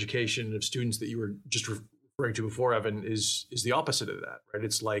instrumentalization of education of students that you were just referring to before, Evan, is the opposite of that, right?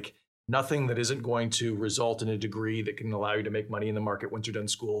 It's like nothing that isn't going to result in a degree that can allow you to make money in the market once you're done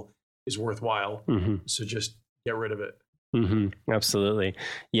school is worthwhile. So just get rid of it. Absolutely.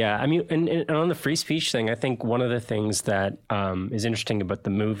 Yeah. I mean, and on the free speech thing, I think one of the things that is interesting about the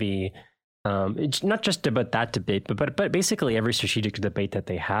movie, it's not just about that debate, but basically every strategic debate that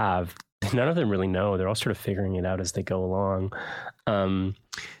they have, none of them really know. They're all sort of figuring it out as they go along.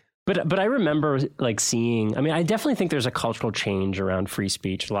 But I remember like seeing, I definitely think there's a cultural change around free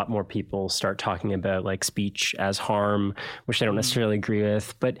speech. A lot more people start talking about like speech as harm, which I don't necessarily agree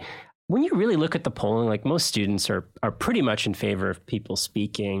with. But when you really look at the polling, like most students are pretty much in favor of people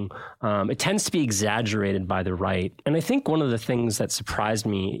speaking. It tends to be exaggerated by the right. And I think one of the things that surprised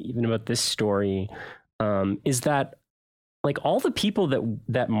me even about this story is that like all the people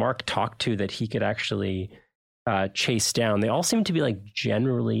that Mark talked to that he could actually chase down, they all seem to be like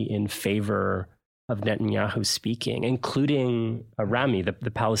generally in favor of Netanyahu speaking, including Rami,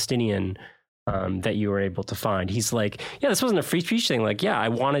 the Palestinian that you were able to find. He's like, yeah, this wasn't a free speech thing. Like, yeah, I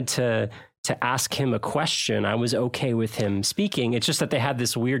wanted to ask him a question. I was okay with him speaking. It's just that they had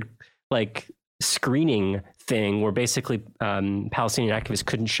this weird like screening thing where basically Palestinian activists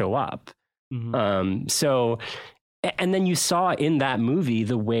couldn't show up. Mm-hmm. And then you saw in that movie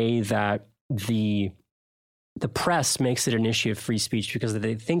the way that the press makes it an issue of free speech because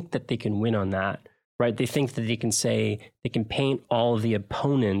they think that they can win on that, right? They think that they can paint all of the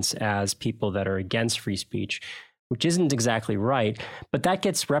opponents as people that are against free speech, which isn't exactly right. But that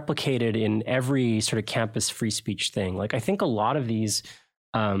gets replicated in every sort of campus free speech thing. Like, I think a lot of these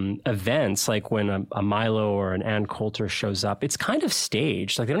events, like when a Milo or an Ann Coulter shows up, it's kind of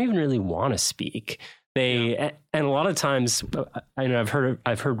staged. Like, they don't even really want to speak. And a lot of times, I know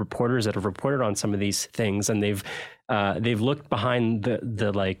I've heard reporters that have reported on some of these things, and they've looked behind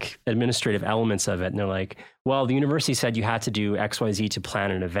the like administrative elements of it, and they're like, well, the university said you had to do XYZ to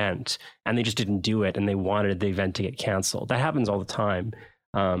plan an event, and they just didn't do it, and they wanted the event to get canceled. That happens all the time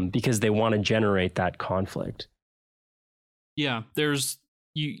because they want to generate that conflict. Yeah,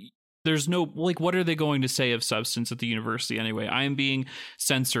 there's no, like, what are they going to say of substance at the university anyway? I am being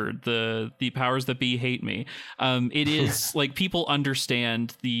censored. The powers that be hate me. It is like, people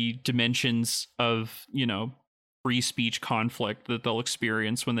understand the dimensions of, free speech conflict that they'll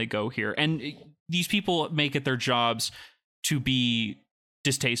experience when they go here. And these people make it their jobs to be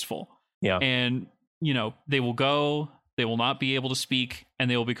distasteful. Yeah. And, they will go, they will not be able to speak,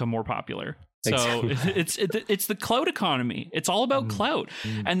 and they will become more popular. So it's the clout economy. It's all about clout.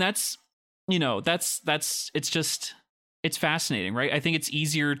 And that's it's fascinating, right? I think it's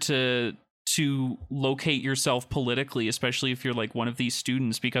easier to locate yourself politically, especially if you're like one of these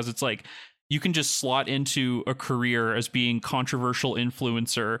students, because it's like you can just slot into a career as being controversial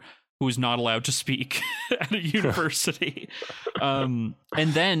influencer who is not allowed to speak at a university. And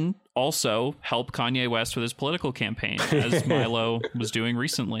then also help Kanye West with his political campaign, as Milo was doing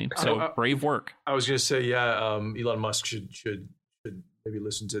recently. So brave work. I was going to say, Elon Musk should maybe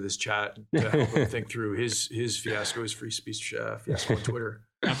listen to this chat to help him think through his fiasco, his free speech fiasco on Twitter.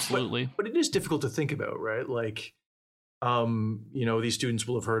 Absolutely. But it is difficult to think about, right? Like, these students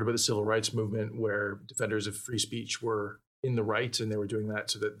will have heard about the civil rights movement, where defenders of free speech were in the right, and they were doing that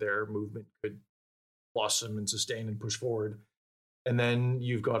so that their movement could blossom and sustain and push forward. And then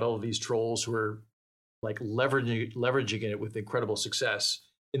you've got all of these trolls who are like leveraging it with incredible success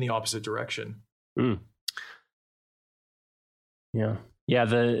in the opposite direction. Mm. Yeah.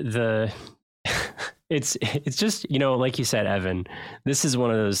 The it's just, like you said, Evan, this is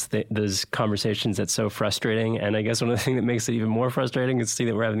one of those conversations that's so frustrating. And I guess one of the things that makes it even more frustrating is to see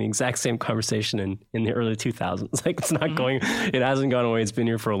that we're having the exact same conversation in the early 2000s. Like, it's not it hasn't gone away. It's been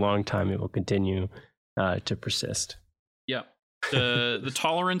here for a long time. It will continue to persist. Yeah. The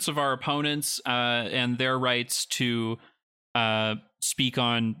tolerance of our opponents and their rights to speak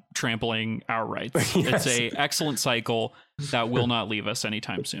on trampling our rights. Yes. It's a excellent cycle that will not leave us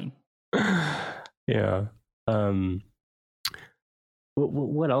anytime soon. Yeah.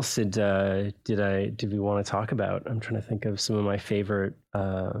 What else did we want to talk about? I'm trying to think of some of my favorite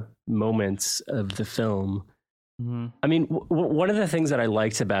moments of the film. Mm-hmm. I mean, one of the things that I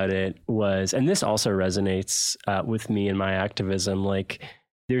liked about it was, and this also resonates with me in my activism, like,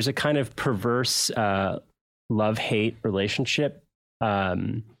 there's a kind of perverse love-hate relationship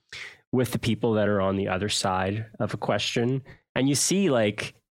with the people that are on the other side of a question. And you see,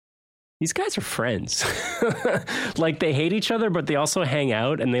 like, these guys are friends. Like, they hate each other, but they also hang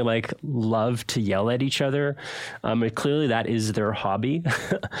out, and they like love to yell at each other. And clearly that is their hobby.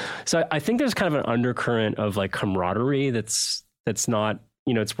 So I think there's kind of an undercurrent of like camaraderie that's not,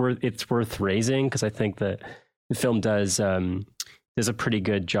 it's worth raising, because I think that the film does a pretty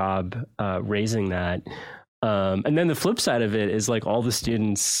good job raising that. And then the flip side of it is like all the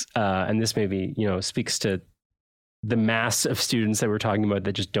students, and this maybe, speaks to the mass of students that we're talking about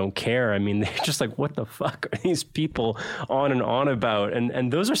that just don't care. I mean, they're just like, what the fuck are these people on and on about?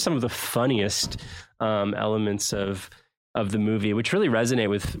 And those are some of the funniest elements of the movie, which really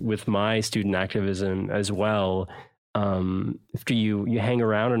resonate with my student activism as well. After you hang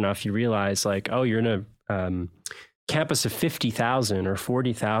around enough, you realize like, oh, you're in a campus of 50,000 or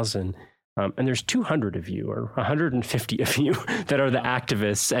 40,000. And there's 200 of you or 150 of you that are the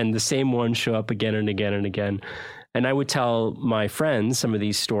activists, and the same ones show up again and again and again. And I would tell my friends some of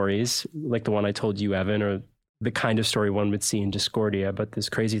these stories, like the one I told you, Evan, or the kind of story one would see in Discordia about this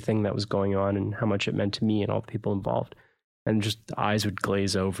crazy thing that was going on and how much it meant to me and all the people involved. And just the eyes would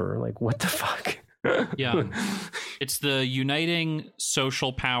glaze over, like, what the fuck? Yeah. It's the uniting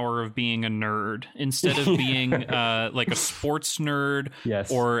social power of being a nerd instead of being like a sports nerd.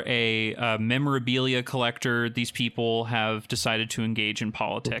 Yes. Or a memorabilia collector. These people have decided to engage in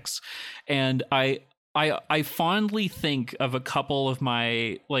politics. And I fondly think of a couple of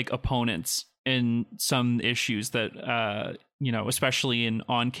my like opponents in some issues that especially in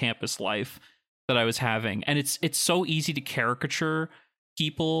on-campus life that I was having. And it's so easy to caricature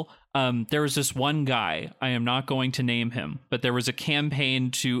people. There was this one guy, I am not going to name him, but there was a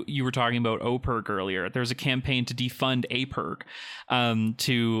campaign you were talking about OPIRG earlier. There was a campaign to defund APIRG,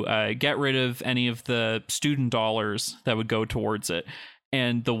 to get rid of any of the student dollars that would go towards it.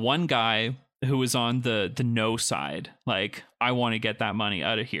 And the one guy who was on the no side, like, I want to get that money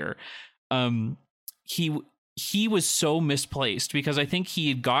out of here. He was so misplaced, because I think he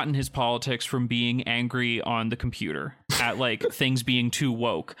had gotten his politics from being angry on the computer at like things being too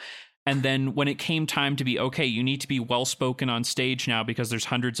woke. And then when it came time to be, okay, you need to be well-spoken on stage now because there's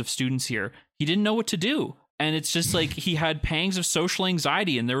hundreds of students here, he didn't know what to do. And it's just like he had pangs of social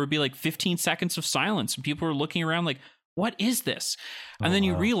anxiety, and there would be like 15 seconds of silence and people were looking around like, what is this? And then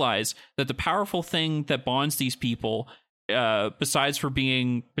you realize that the powerful thing that bonds these people, besides for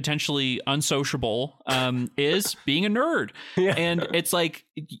being potentially unsociable, is being a nerd. Yeah. And it's like,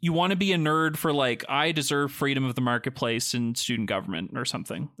 you want to be a nerd for like, I deserve freedom of the marketplace and student government or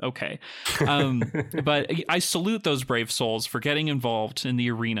something. Okay. But I salute those brave souls for getting involved in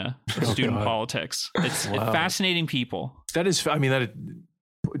the arena of student politics. It's fascinating people. That is, I mean,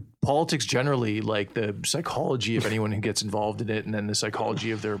 politics generally, like the psychology of anyone who gets involved in it, and then the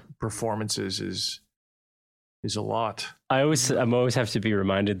psychology of their performances is a lot. I'm always have to be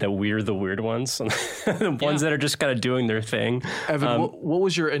reminded that we're the weird ones, the ones that are just kind of doing their thing. Evan, what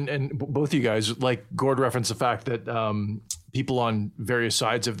was your, and both of you guys, like Gord referenced the fact that people on various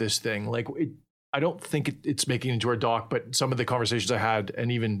sides of this thing, like I don't think it's making it into our doc, but some of the conversations I had,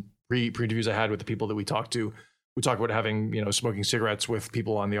 and even pre-interviews I had with the people that we talked to, we talk about having, smoking cigarettes with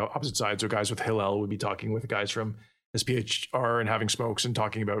people on the opposite side. So guys with Hillel would be talking with guys from SPHR and having smokes and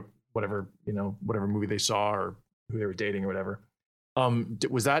talking about whatever movie they saw or who they were dating or whatever.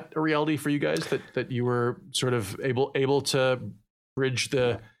 Was that a reality for you guys, that you were sort of able to bridge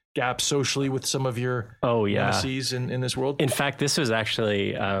the gap socially with some of your nemesis in this world? In fact, this was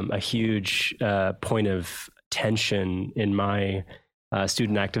actually a huge point of tension in my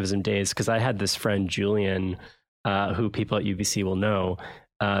student activism days, because I had this friend, Julian, who people at UBC will know,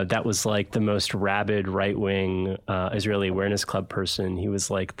 that was like the most rabid right-wing Israeli Awareness Club person. He was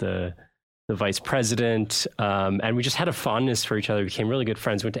like the vice president, and we just had a fondness for each other. We became really good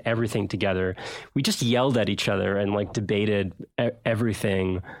friends, went to everything together. We just yelled at each other and like debated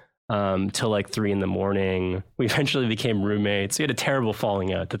everything till like 3 a.m. We eventually became roommates. We had a terrible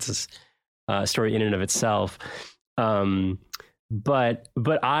falling out. That's a story in and of itself. But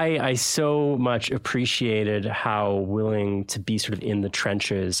I so much appreciated how willing to be sort of in the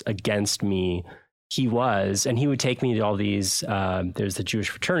trenches against me he was. And he would take me to all these, there's the Jewish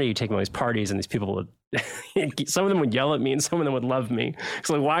fraternity, he'd take me to all these parties, and these people would, some of them would yell at me and some of them would love me. It's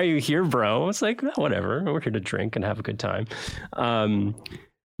like, why are you here, bro? It's like, whatever, we're here to drink and have a good time.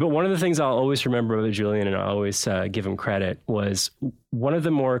 But one of the things I'll always remember about Julian, and I'll always give him credit, was one of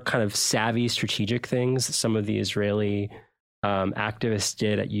the more kind of savvy strategic things some of the Israeli activists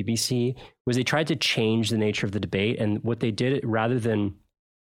did at UBC was they tried to change the nature of the debate. And what they did, rather than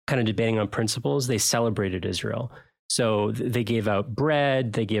kind of debating on principles, they celebrated Israel. So they gave out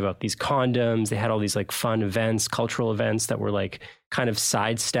bread, they gave out these condoms, they had all these like fun events, cultural events that were like kind of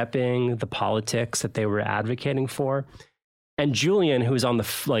sidestepping the politics that they were advocating for. And Julian, who was on the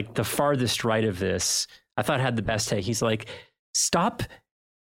farthest right of this, I thought had the best take. He's like, stop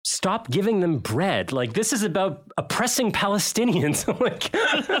giving them bread. Like, this is about oppressing Palestinians.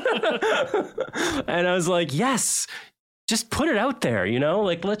 And I was like, yes, just put it out there,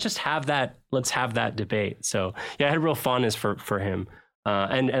 like, let's have that debate. So yeah, I had a real fondness for him.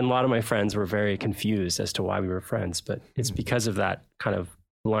 And a lot of my friends were very confused as to why we were friends, but it's because of that kind of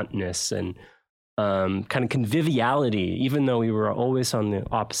bluntness and kind of conviviality. Even though we were always on the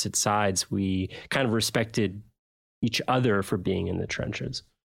opposite sides, we kind of respected each other for being in the trenches.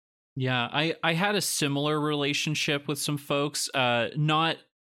 Yeah, I had a similar relationship with some folks, not,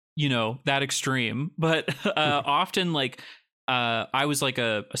 that extreme, but often like I was like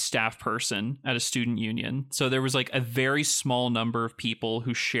a staff person at a student union. So there was like a very small number of people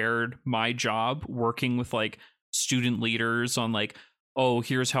who shared my job working with like student leaders on like, oh,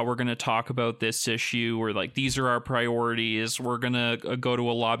 here's how we're going to talk about this issue, or like, these are our priorities. We're going to go to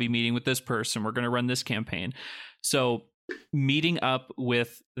a lobby meeting with this person. We're going to run this campaign. So meeting up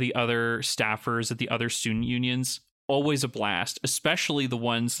with the other staffers at the other student unions, always a blast, especially the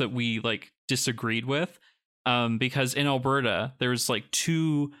ones that we like disagreed with, because in Alberta there's like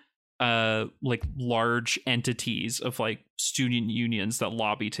two like large entities of like student unions that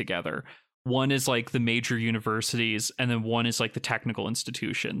lobby together. one is like the major universities, and then one is like the technical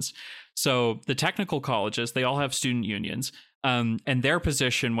institutions. So the technical colleges, they all have student unions. And their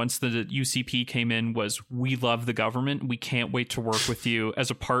position once the UCP came in was, we love the government. We can't wait to work with you as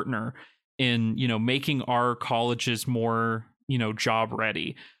a partner in, making our colleges more, job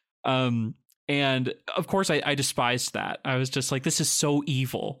ready. And of course I despised that. I was just like, this is so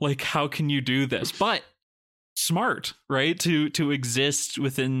evil. Like, how can you do this? But smart, right? To exist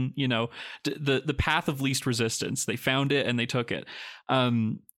within, the path of least resistance. They found it and they took it.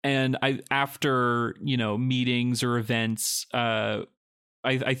 And after meetings or events, I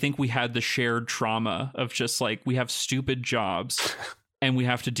think we had the shared trauma of just like, we have stupid jobs and we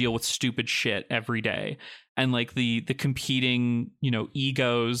have to deal with stupid shit every day. And like the competing,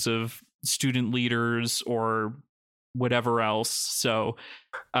 egos of student leaders or whatever else. So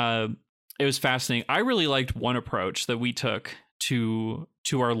it was fascinating. I really liked one approach that we took to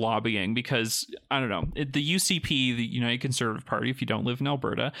our lobbying, because I don't know, the UCP, the United Conservative Party, if you don't live in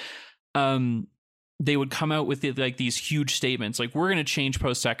Alberta, they would come out with like these huge statements like, we're going to change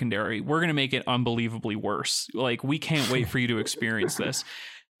post-secondary, we're going to make it unbelievably worse, like we can't wait for you to experience this,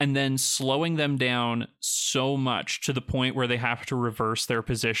 and then slowing them down so much to the point where they have to reverse their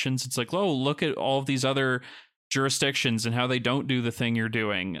positions. It's like, oh, look at all of these other jurisdictions and how they don't do the thing you're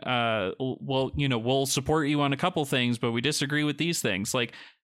doing. Well, we'll support you on a couple things, but we disagree with these things. Like,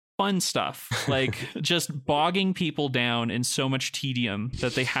 fun stuff, like just bogging people down in so much tedium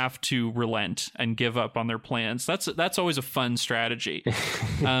that they have to relent and give up on their plans. That's always a fun strategy.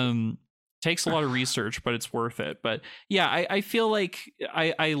 Takes a lot of research, but it's worth it. But yeah, I feel like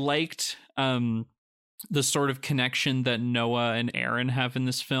I liked the sort of connection that Noah and Aaron have in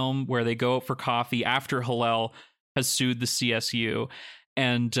this film, where they go out for coffee after Hillel has sued the CSU,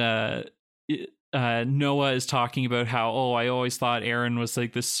 and Noah is talking about how, I always thought Aaron was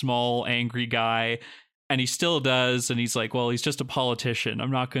like this small, angry guy, and he still does. And he's like, well, he's just a politician.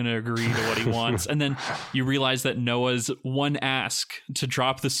 I'm not going to agree to what he wants. And then you realize that Noah's one ask to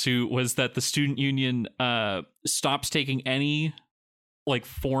drop the suit was that the student union stops taking any like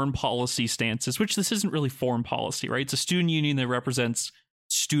foreign policy stances, which this isn't really foreign policy, right? It's a student union that represents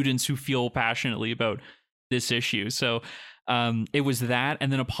students who feel passionately about this issue. So it was that,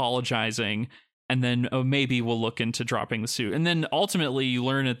 and then apologizing, and then maybe we'll look into dropping the suit. And then ultimately you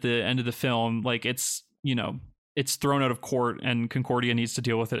learn at the end of the film, like it's thrown out of court and Concordia needs to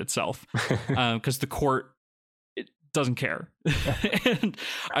deal with it itself, because the court doesn't care. And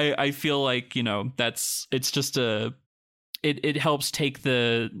I feel like, it's just it helps take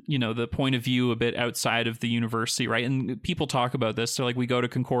the point of view a bit outside of the university, right? And people talk about this. So like, we go to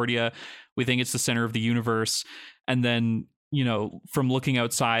Concordia, we think it's the center of the universe, and then from looking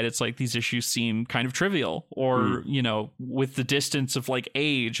outside, it's like these issues seem kind of trivial, or with the distance of like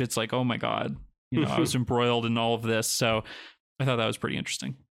age, it's like, oh my god, I was embroiled in all of this. So I thought that was pretty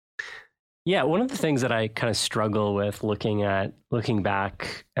interesting. Yeah, one of the things that I kind of struggle with looking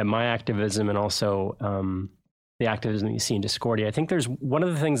back at my activism, and also the activism that you see in Discordia, I think there's one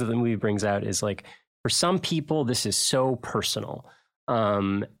of the things that the movie brings out is like, for some people, this is so personal.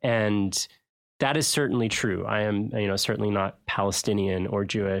 And that is certainly true. I am, certainly not Palestinian or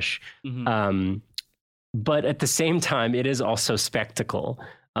Jewish. Mm-hmm. But at the same time, it is also spectacle.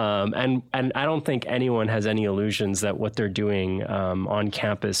 And I don't think anyone has any illusions that what they're doing on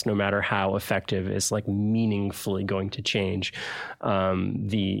campus, no matter how effective, is like meaningfully going to change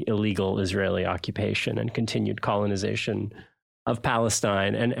the illegal Israeli occupation and continued colonization of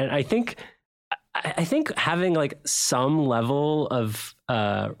Palestine. And I think having like some level of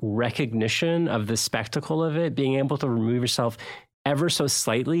recognition of the spectacle of it, being able to remove yourself ever so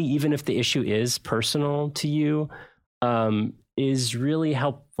slightly, even if the issue is personal to you, is really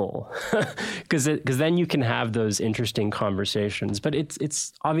helpful, because then you can have those interesting conversations. But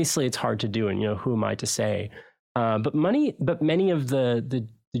it's obviously it's hard to do, and who am I to say? But many of the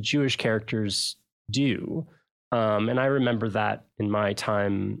Jewish characters do, and I remember that in my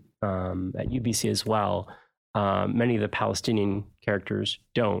time at UBC as well. Many of the Palestinian characters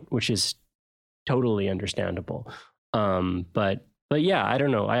don't, which is totally understandable. But yeah, I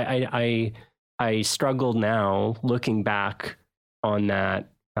don't know. I struggle now looking back on that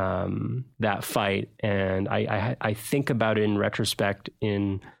fight, and I think about it in retrospect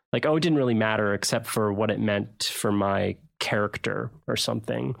in like, it didn't really matter except for what it meant for my character or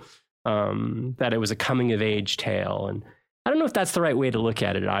something. That it was a coming of age tale, and I don't know if that's the right way to look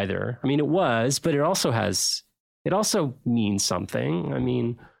at it either. I mean, it was, but it also means something. I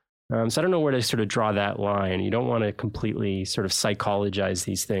mean, so I don't know where to sort of draw that line. You don't want to completely sort of psychologize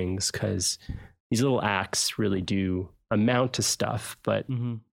these things, because these little acts really do amount to stuff. But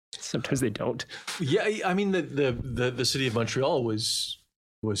Sometimes they don't. Yeah, I mean the city of Montreal was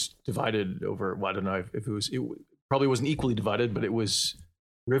divided over. Well, I don't know if it probably wasn't equally divided, but it was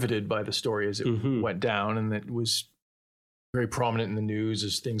riveted by the story as it went down, and it was very prominent in the news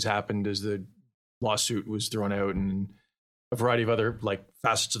as things happened, as the lawsuit was thrown out, and a variety of other like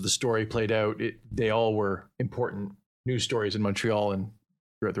facets of the story played out. They all were important news stories in Montreal and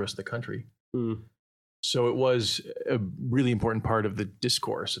throughout the rest of the country. So it was a really important part of the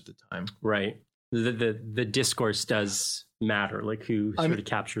discourse at the time. Right. The discourse does matter, like who sort of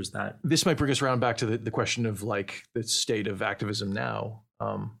captures that. This might bring us around back to the question of like the state of activism now.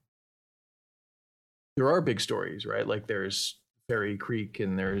 There are big stories, right? Like there's Fairy Creek,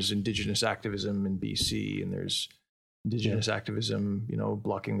 and there's Indigenous activism in BC, and there's Indigenous activism,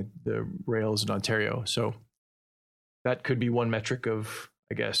 blocking the rails in Ontario. So that could be one metric of,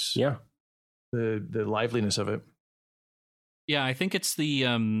 I guess, the liveliness of it. Yeah, I think it's the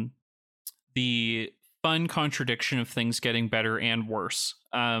fun contradiction of things getting better and worse.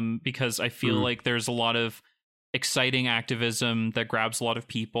 Because I feel like there's a lot of exciting activism that grabs a lot of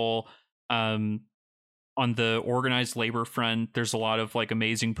people. On the organized labor front, there's a lot of like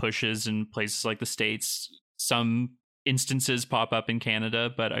amazing pushes in places like the States. Some instances pop up in Canada,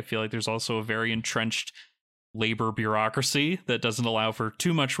 but I feel like there's also a very entrenched labor bureaucracy that doesn't allow for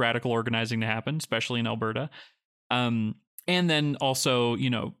too much radical organizing to happen, especially in Alberta. And then also,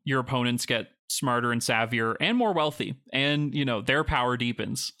 your opponents get smarter and savvier and more wealthy, and their power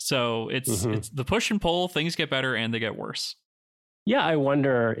deepens. So it's the push and pull. Things get better and they get worse. Yeah, I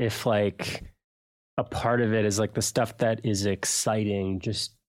wonder if like a part of it is like the stuff that is exciting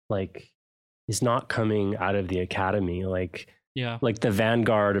just like is not coming out of the academy. Like the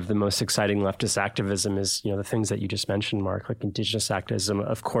vanguard of the most exciting leftist activism is, the things that you just mentioned, Mark, like Indigenous activism.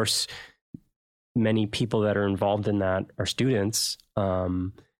 Of course, many people that are involved in that are students,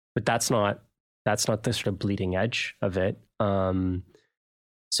 but that's not the sort of bleeding edge of it.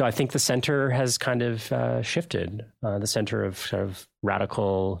 So I think the center has kind of shifted. The center of sort of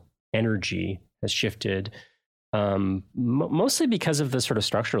radical energy has shifted, mostly because of the sort of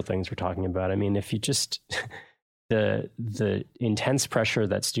structural things we're talking about. I mean, if you just the intense pressure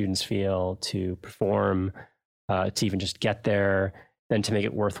that students feel to perform, to even just get there, then to make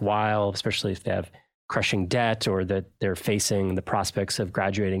it worthwhile, especially if they have crushing debt or that they're facing the prospects of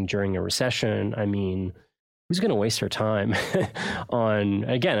graduating during a recession. I mean, who's going to waste their time on,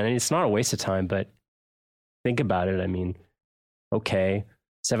 again, I mean, it's not a waste of time, but think about it. I mean, okay,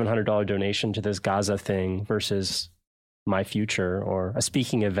 $700 donation to this Gaza thing versus my future, or a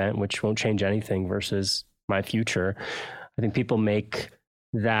speaking event, which won't change anything, versus my future. I think people make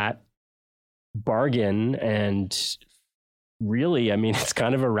that bargain, and really, I mean, it's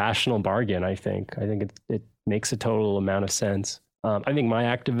kind of a rational bargain, I think. I think it makes a total amount of sense. I think my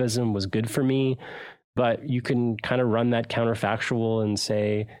activism was good for me, but you can kind of run that counterfactual and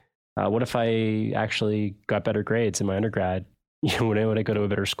say, what if I actually got better grades in my undergrad? Would I go to a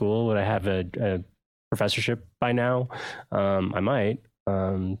better school? Would I have a professorship by now? I might.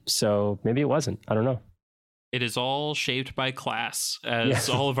 So maybe it wasn't. I don't know. It is all shaped by class, as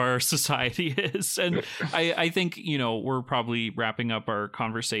all of our society is. And I think, we're probably wrapping up our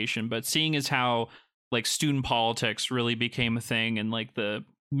conversation, but seeing as how like student politics really became a thing in like the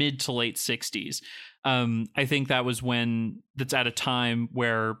mid to late 60s, I think that's at a time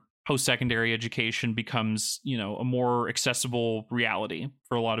where post-secondary education becomes, a more accessible reality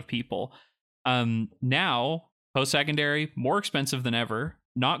for a lot of people. Now, post-secondary, more expensive than ever,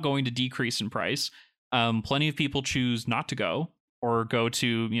 not going to decrease in price. Plenty of people choose not to go, or go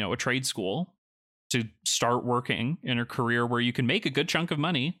to, a trade school to start working in a career where you can make a good chunk of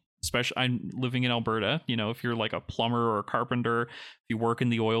money. Especially, I'm living in Alberta. If you're like a plumber or a carpenter, if you work in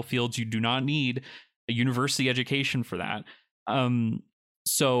the oil fields, you do not need a university education for that.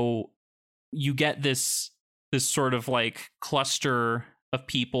 So you get this sort of like cluster of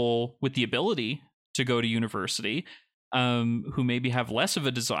people with the ability to go to university, who maybe have less of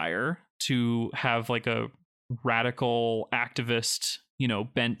a desire to have like a radical activist,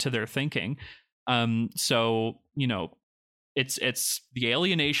 bent to their thinking. So, it's the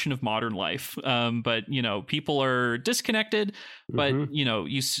alienation of modern life. But, people are disconnected, but,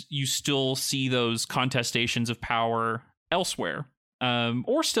 you still see those contestations of power elsewhere.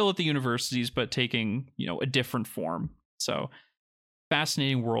 Or still at the universities, but taking, a different form. So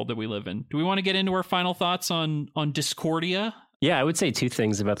fascinating world that we live in. Do we want to get into our final thoughts on Discordia? Yeah, I would say two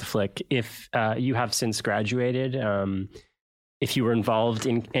things about the flick. If you have since graduated, if you were involved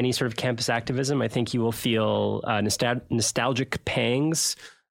in any sort of campus activism, I think you will feel nostalgic pangs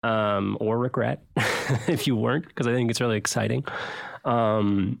or regret if you weren't, because I think it's really exciting.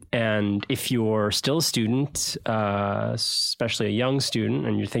 And if you're still a student, especially a young student,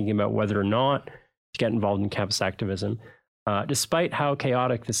 and you're thinking about whether or not to get involved in campus activism, despite how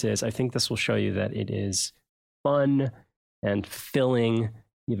chaotic this is, I think this will show you that it is fun and filling,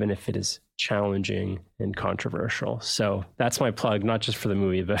 even if it is challenging and controversial. So that's my plug, not just for the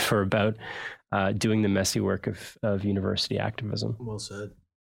movie, but for about doing the messy work of university activism. Well said.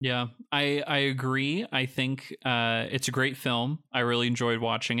 Yeah, I agree. I think it's a great film. I really enjoyed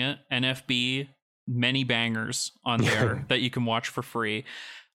watching it. NFB, many bangers on there that you can watch for free.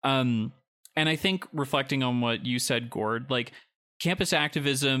 And I think reflecting on what you said, Gord, like campus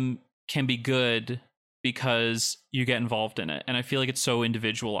activism can be good because you get involved in it. And I feel like it's so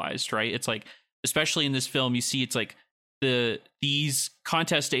individualized, right? It's like, especially in this film, you see it's like these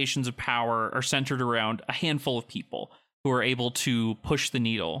contestations of power are centered around a handful of people who are able to push the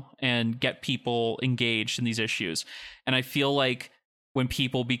needle and get people engaged in these issues. And I feel like when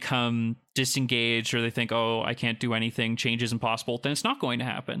people become disengaged or they think, oh, I can't do anything, change is impossible, then it's not going to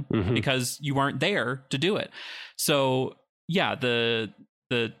happen because you aren't there to do it. So yeah, the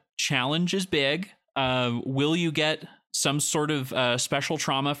challenge is big. Will you get some sort of special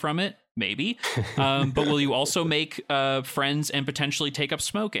trauma from it? Maybe. But will you also make friends and potentially take up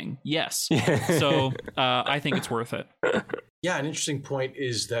smoking? Yes. So I think it's worth it. Yeah, an interesting point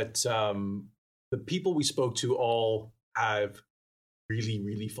is that the people we spoke to all have really,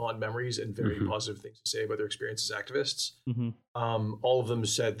 really fond memories and very positive things to say about their experience as activists. All of them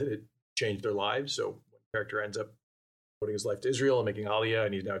said that it changed their lives. So one character ends up devoting his life to Israel and making Aliyah,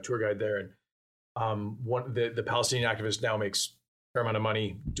 and he's now a tour guide there. And the Palestinian activist now makes a fair amount of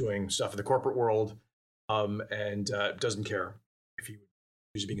money doing stuff in the corporate world, and doesn't care if he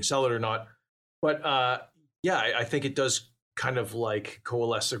was being a seller or not. But yeah, I think it does kind of like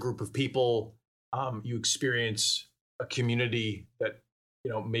coalesce a group of people. You experience a community that, you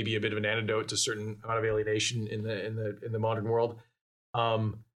know, maybe a bit of an antidote to certain amount of alienation in the modern world.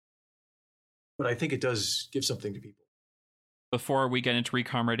 But I think it does give something to people. Before we get into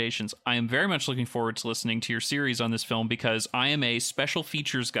recommendations, I am very much looking forward to listening to your series on this film because I am a special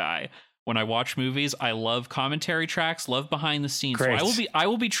features guy. When I watch movies, I love commentary tracks, love behind the scenes. Great. So I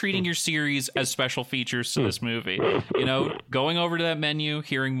will be treating your series as special features to this movie. You know, going over to that menu,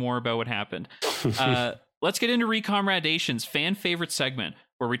 hearing more about what happened. Let's get into Recommendations, fan favorite segment,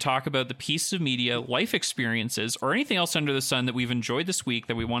 where we talk about the pieces of media, life experiences, or anything else under the sun that we've enjoyed this week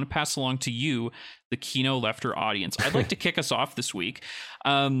that we want to pass along to you, the Kino Lefter audience. I'd like to kick us off this week.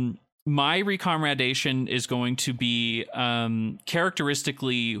 My recommendation is going to be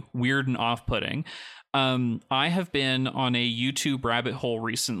characteristically weird and off-putting. I have been on a YouTube rabbit hole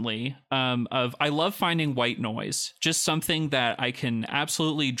recently I love finding white noise, just something that I can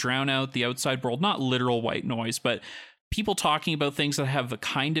absolutely drown out the outside world, not literal white noise, but people talking about things that I have a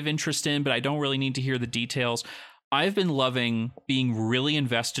kind of interest in, but I don't really need to hear the details. I've been loving being really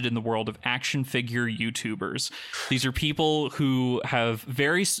invested in the world of action figure YouTubers. These are people who have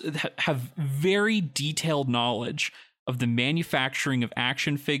very detailed knowledge of the manufacturing of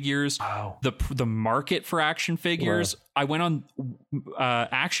action figures, the market for action figures. Wow. I went on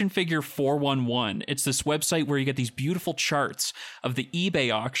Action Figure 411. It's this website where you get these beautiful charts of the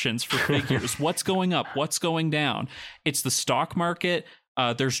eBay auctions for figures. What's going up? What's going down? It's the stock market.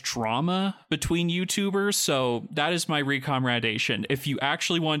 There's drama between YouTubers, so that is my recommendation. If you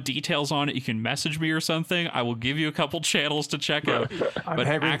actually want details on it, you can message me or something. I will give you a couple channels to check out. But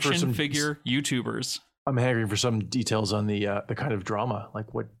action figure YouTubers. I'm hankering for some details on the kind of drama.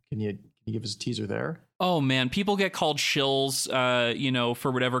 Like, what can you give us a teaser there? Oh man, people get called shills,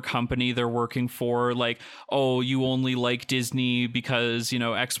 for whatever company they're working for. Like, oh, you only like Disney because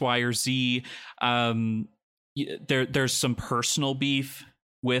X, Y, or Z. There's some personal beef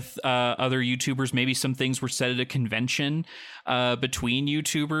with other YouTubers. Maybe some things were said at a convention between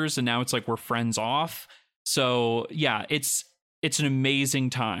YouTubers, and now it's like we're friends off. So yeah, it's an amazing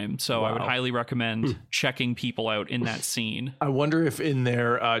time. So wow. I would highly recommend checking people out in that scene. I wonder if in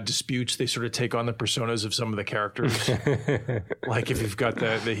their disputes they sort of take on the personas of some of the characters. Like if you've got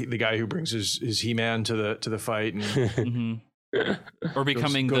the guy who brings his He-Man to the fight, and or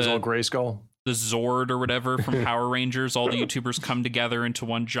becoming goes all Grayskull. The Zord or whatever from Power Rangers. All the YouTubers come together into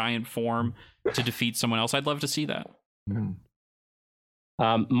one giant form to defeat someone else. I'd love to see that.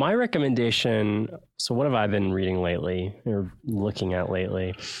 My recommendation, so what have I been reading lately or looking at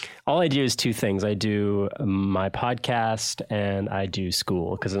lately? All I do is two things. I do my podcast and I do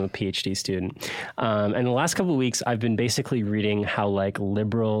school because I'm a PhD student. And the last couple of weeks, I've been basically reading how like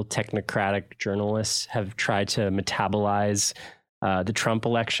liberal technocratic journalists have tried to metabolize the Trump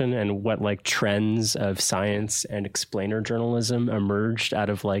election and what like trends of science and explainer journalism emerged out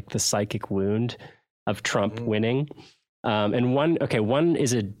of like the psychic wound of Trump winning. And one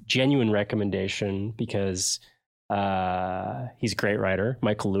is a genuine recommendation because he's a great writer,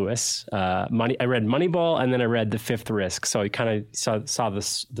 Michael Lewis. I read Moneyball and then I read The Fifth Risk, so I kind of saw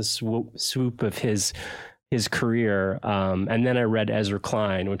the swoop of his career. And then I read Ezra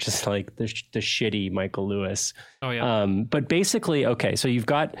Klein, which is like the shitty Michael Lewis. Oh yeah. But basically, okay, so you've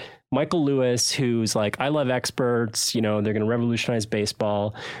got Michael Lewis, who's like, I love experts, they're going to revolutionize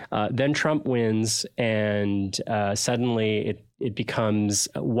baseball. Then Trump wins, and suddenly it becomes,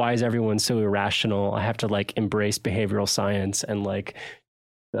 why is everyone so irrational? I have to like embrace behavioral science, and like,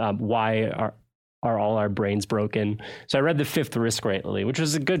 why are all our brains broken? So I read The Fifth Risk lately, which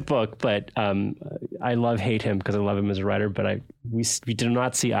was a good book, but I hate him because I love him as a writer, but we did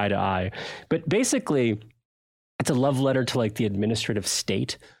not see eye to eye. But basically, it's a love letter to like the administrative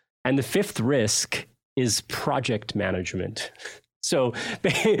state. And The Fifth Risk is project management. So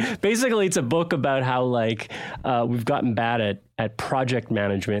basically, it's a book about how like we've gotten bad at project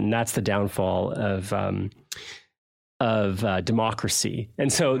management, and that's the downfall of democracy.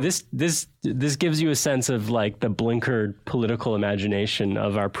 And so this gives you a sense of like the blinkered political imagination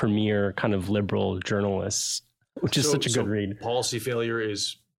of our premier kind of liberal journalists, which is such a good read. Policy failure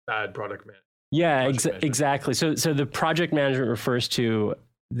is bad product management. Yeah, exactly. So the project management refers to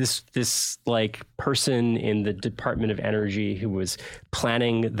this like person in the Department of Energy who was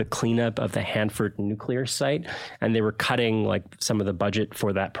planning the cleanup of the Hanford nuclear site, and they were cutting like some of the budget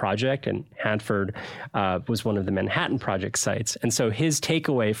for that project, and Hanford was one of the Manhattan Project sites. And so his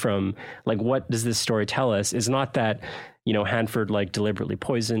takeaway from like, what does this story tell us, is not that Hanford like deliberately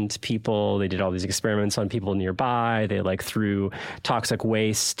poisoned people. They did all these experiments on people nearby. They like threw toxic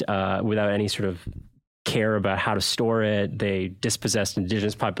waste without any sort of care about how to store it. They dispossessed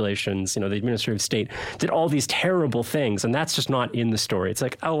indigenous populations. The administrative state did all these terrible things, and that's just not in the story. It's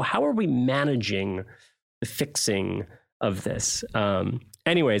like, oh, how are we managing the fixing of this?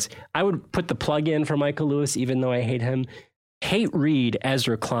 Anyways, I would put the plug in for Michael Lewis, even though I hate him. Read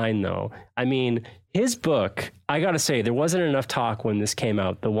Ezra Klein, though. I mean, his book, I gotta say, there wasn't enough talk when this came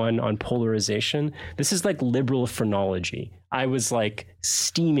out, the one on polarization. This is like liberal phrenology. I was like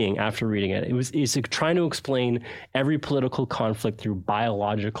steaming after reading it. It's like trying to explain every political conflict through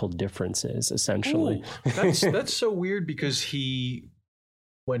biological differences, essentially. Ooh, that's so weird, because he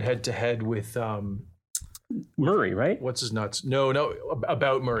went head to head with Murray, right? What's his nuts? No,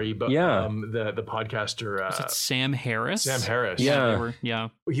 about Murray, but yeah. The podcaster. Was it Sam Harris? Sam Harris. Yeah.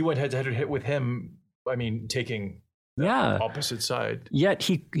 He went head to head with him. I mean, taking the opposite side. Yet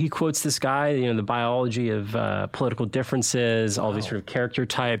he quotes this guy, the biology of political differences, all these sort of character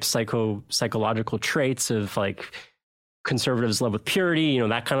types, psychological traits of like conservatives love with purity,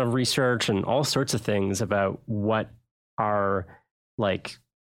 that kind of research, and all sorts of things about what our like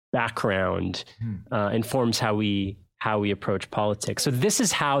background informs how we approach politics. So this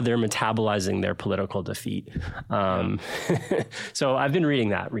is how they're metabolizing their political defeat. So I've been reading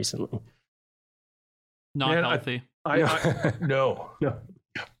that recently. Not healthy. No.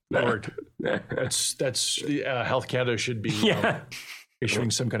 Lord, that's Health Canada should be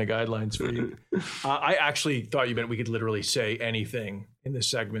issuing some kind of guidelines for you. I actually thought you meant we could literally say anything in this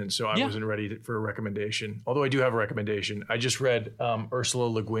segment, so I wasn't ready for a recommendation. Although I do have a recommendation. I just read Ursula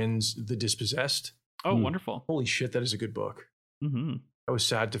Le Guin's The Dispossessed. Oh, wonderful. Holy shit, that is a good book. Mm-hmm. I was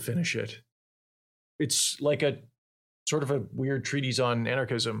sad to finish it. It's like a sort of a weird treatise on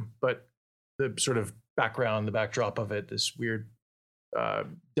anarchism, but the sort of background, the backdrop of it, this weird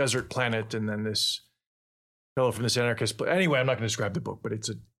desert planet, and then this fellow from this anarchist. Anyway, I'm not going to describe the book, but it's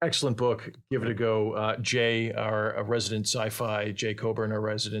an excellent book. Give it a go. Jay, our resident sci-fi, Jay Coburn, our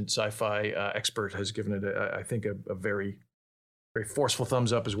resident sci-fi expert, has given it, I think, a very, very forceful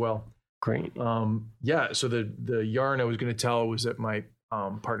thumbs up as well. Great. So the yarn I was going to tell was that my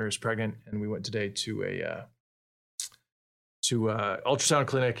partner is pregnant, and we went today to a ultrasound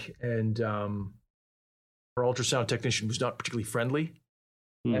clinic, and her ultrasound technician was not particularly friendly.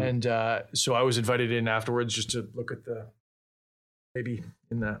 And so I was invited in afterwards just to look at the baby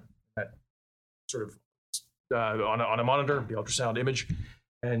in that sort of on a monitor, the ultrasound image.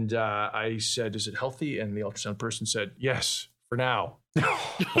 And I said, "Is it healthy?" And the ultrasound person said, "Yes, for now."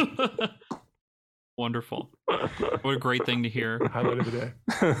 Wonderful. What a great thing to hear. Highlight of the day.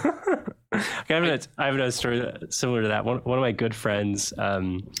 I have a story similar to that. One of my good friends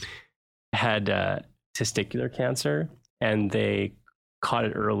had testicular cancer, and they caught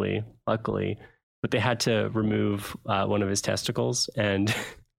it early, luckily, but they had to remove one of his testicles, and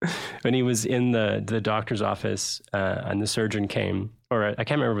when he was in the doctor's office and the surgeon came, or I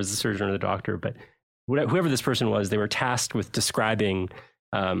can't remember if it was the surgeon or the doctor, but whoever this person was, they were tasked with describing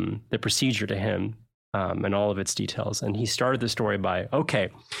the procedure to him and all of its details. And he started the story by, okay,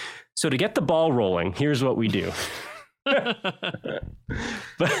 so to get the ball rolling, here's what we do.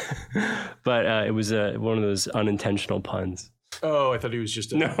 but it was one of those unintentional puns. Oh, I thought he was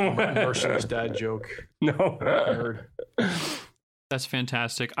just a merciless dad joke. No. I heard. That's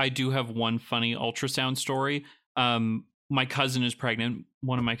fantastic. I do have one funny ultrasound story. My cousin is pregnant.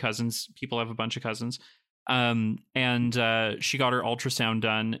 One of my cousins, people have a bunch of cousins. And she got her ultrasound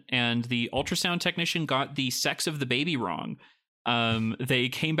done, and the ultrasound technician got the sex of the baby wrong. They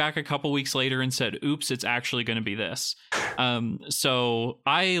came back a couple weeks later and said, oops, it's actually going to be this. So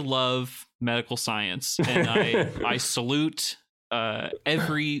I love medical science, and I salute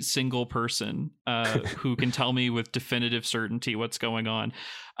every single person who can tell me with definitive certainty what's going on.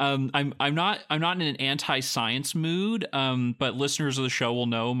 I'm not in an anti-science mood, but listeners of the show will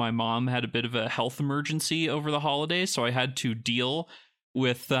know my mom had a bit of a health emergency over the holidays, so I had to deal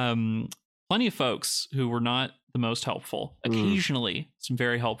with plenty of folks who were not the most helpful. Occasionally, some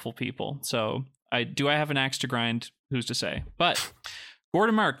very helpful people. So I have an axe to grind. Who's to say? But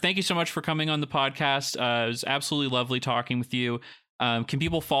Gordon Mark, thank you so much for coming on the podcast. It was absolutely lovely talking with you. Can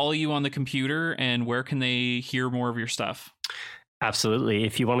people follow you on the computer, and where can they hear more of your stuff? Absolutely.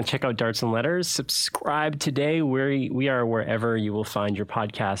 If you want to check out Darts and Letters, subscribe today. We are wherever you will find your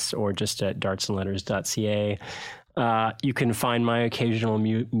podcasts, or just at dartsandletters.ca. You can find my occasional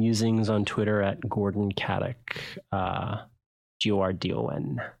musings on Twitter at Gordon Caddick,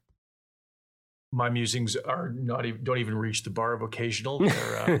 Gordon. My musings are don't even reach the bar of occasional.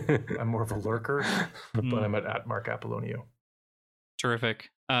 I'm more of a lurker, but I'm at Mark Apollonio. Terrific.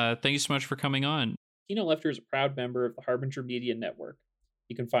 Thank you so much for coming on. Kino Lefter is a proud member of the Harbinger Media Network.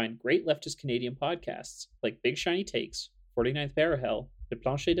 You can find great leftist Canadian podcasts like Big Shiny Takes, 49th Parahell, Le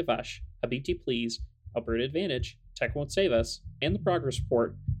Plancher de Vache, Habiti Please, Alberta Advantage, Tech Won't Save Us, and the Progress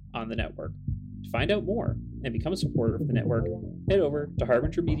Report on the network. To find out more and become a supporter of the network, head over to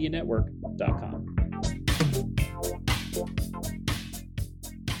harbingermedianetwork.com.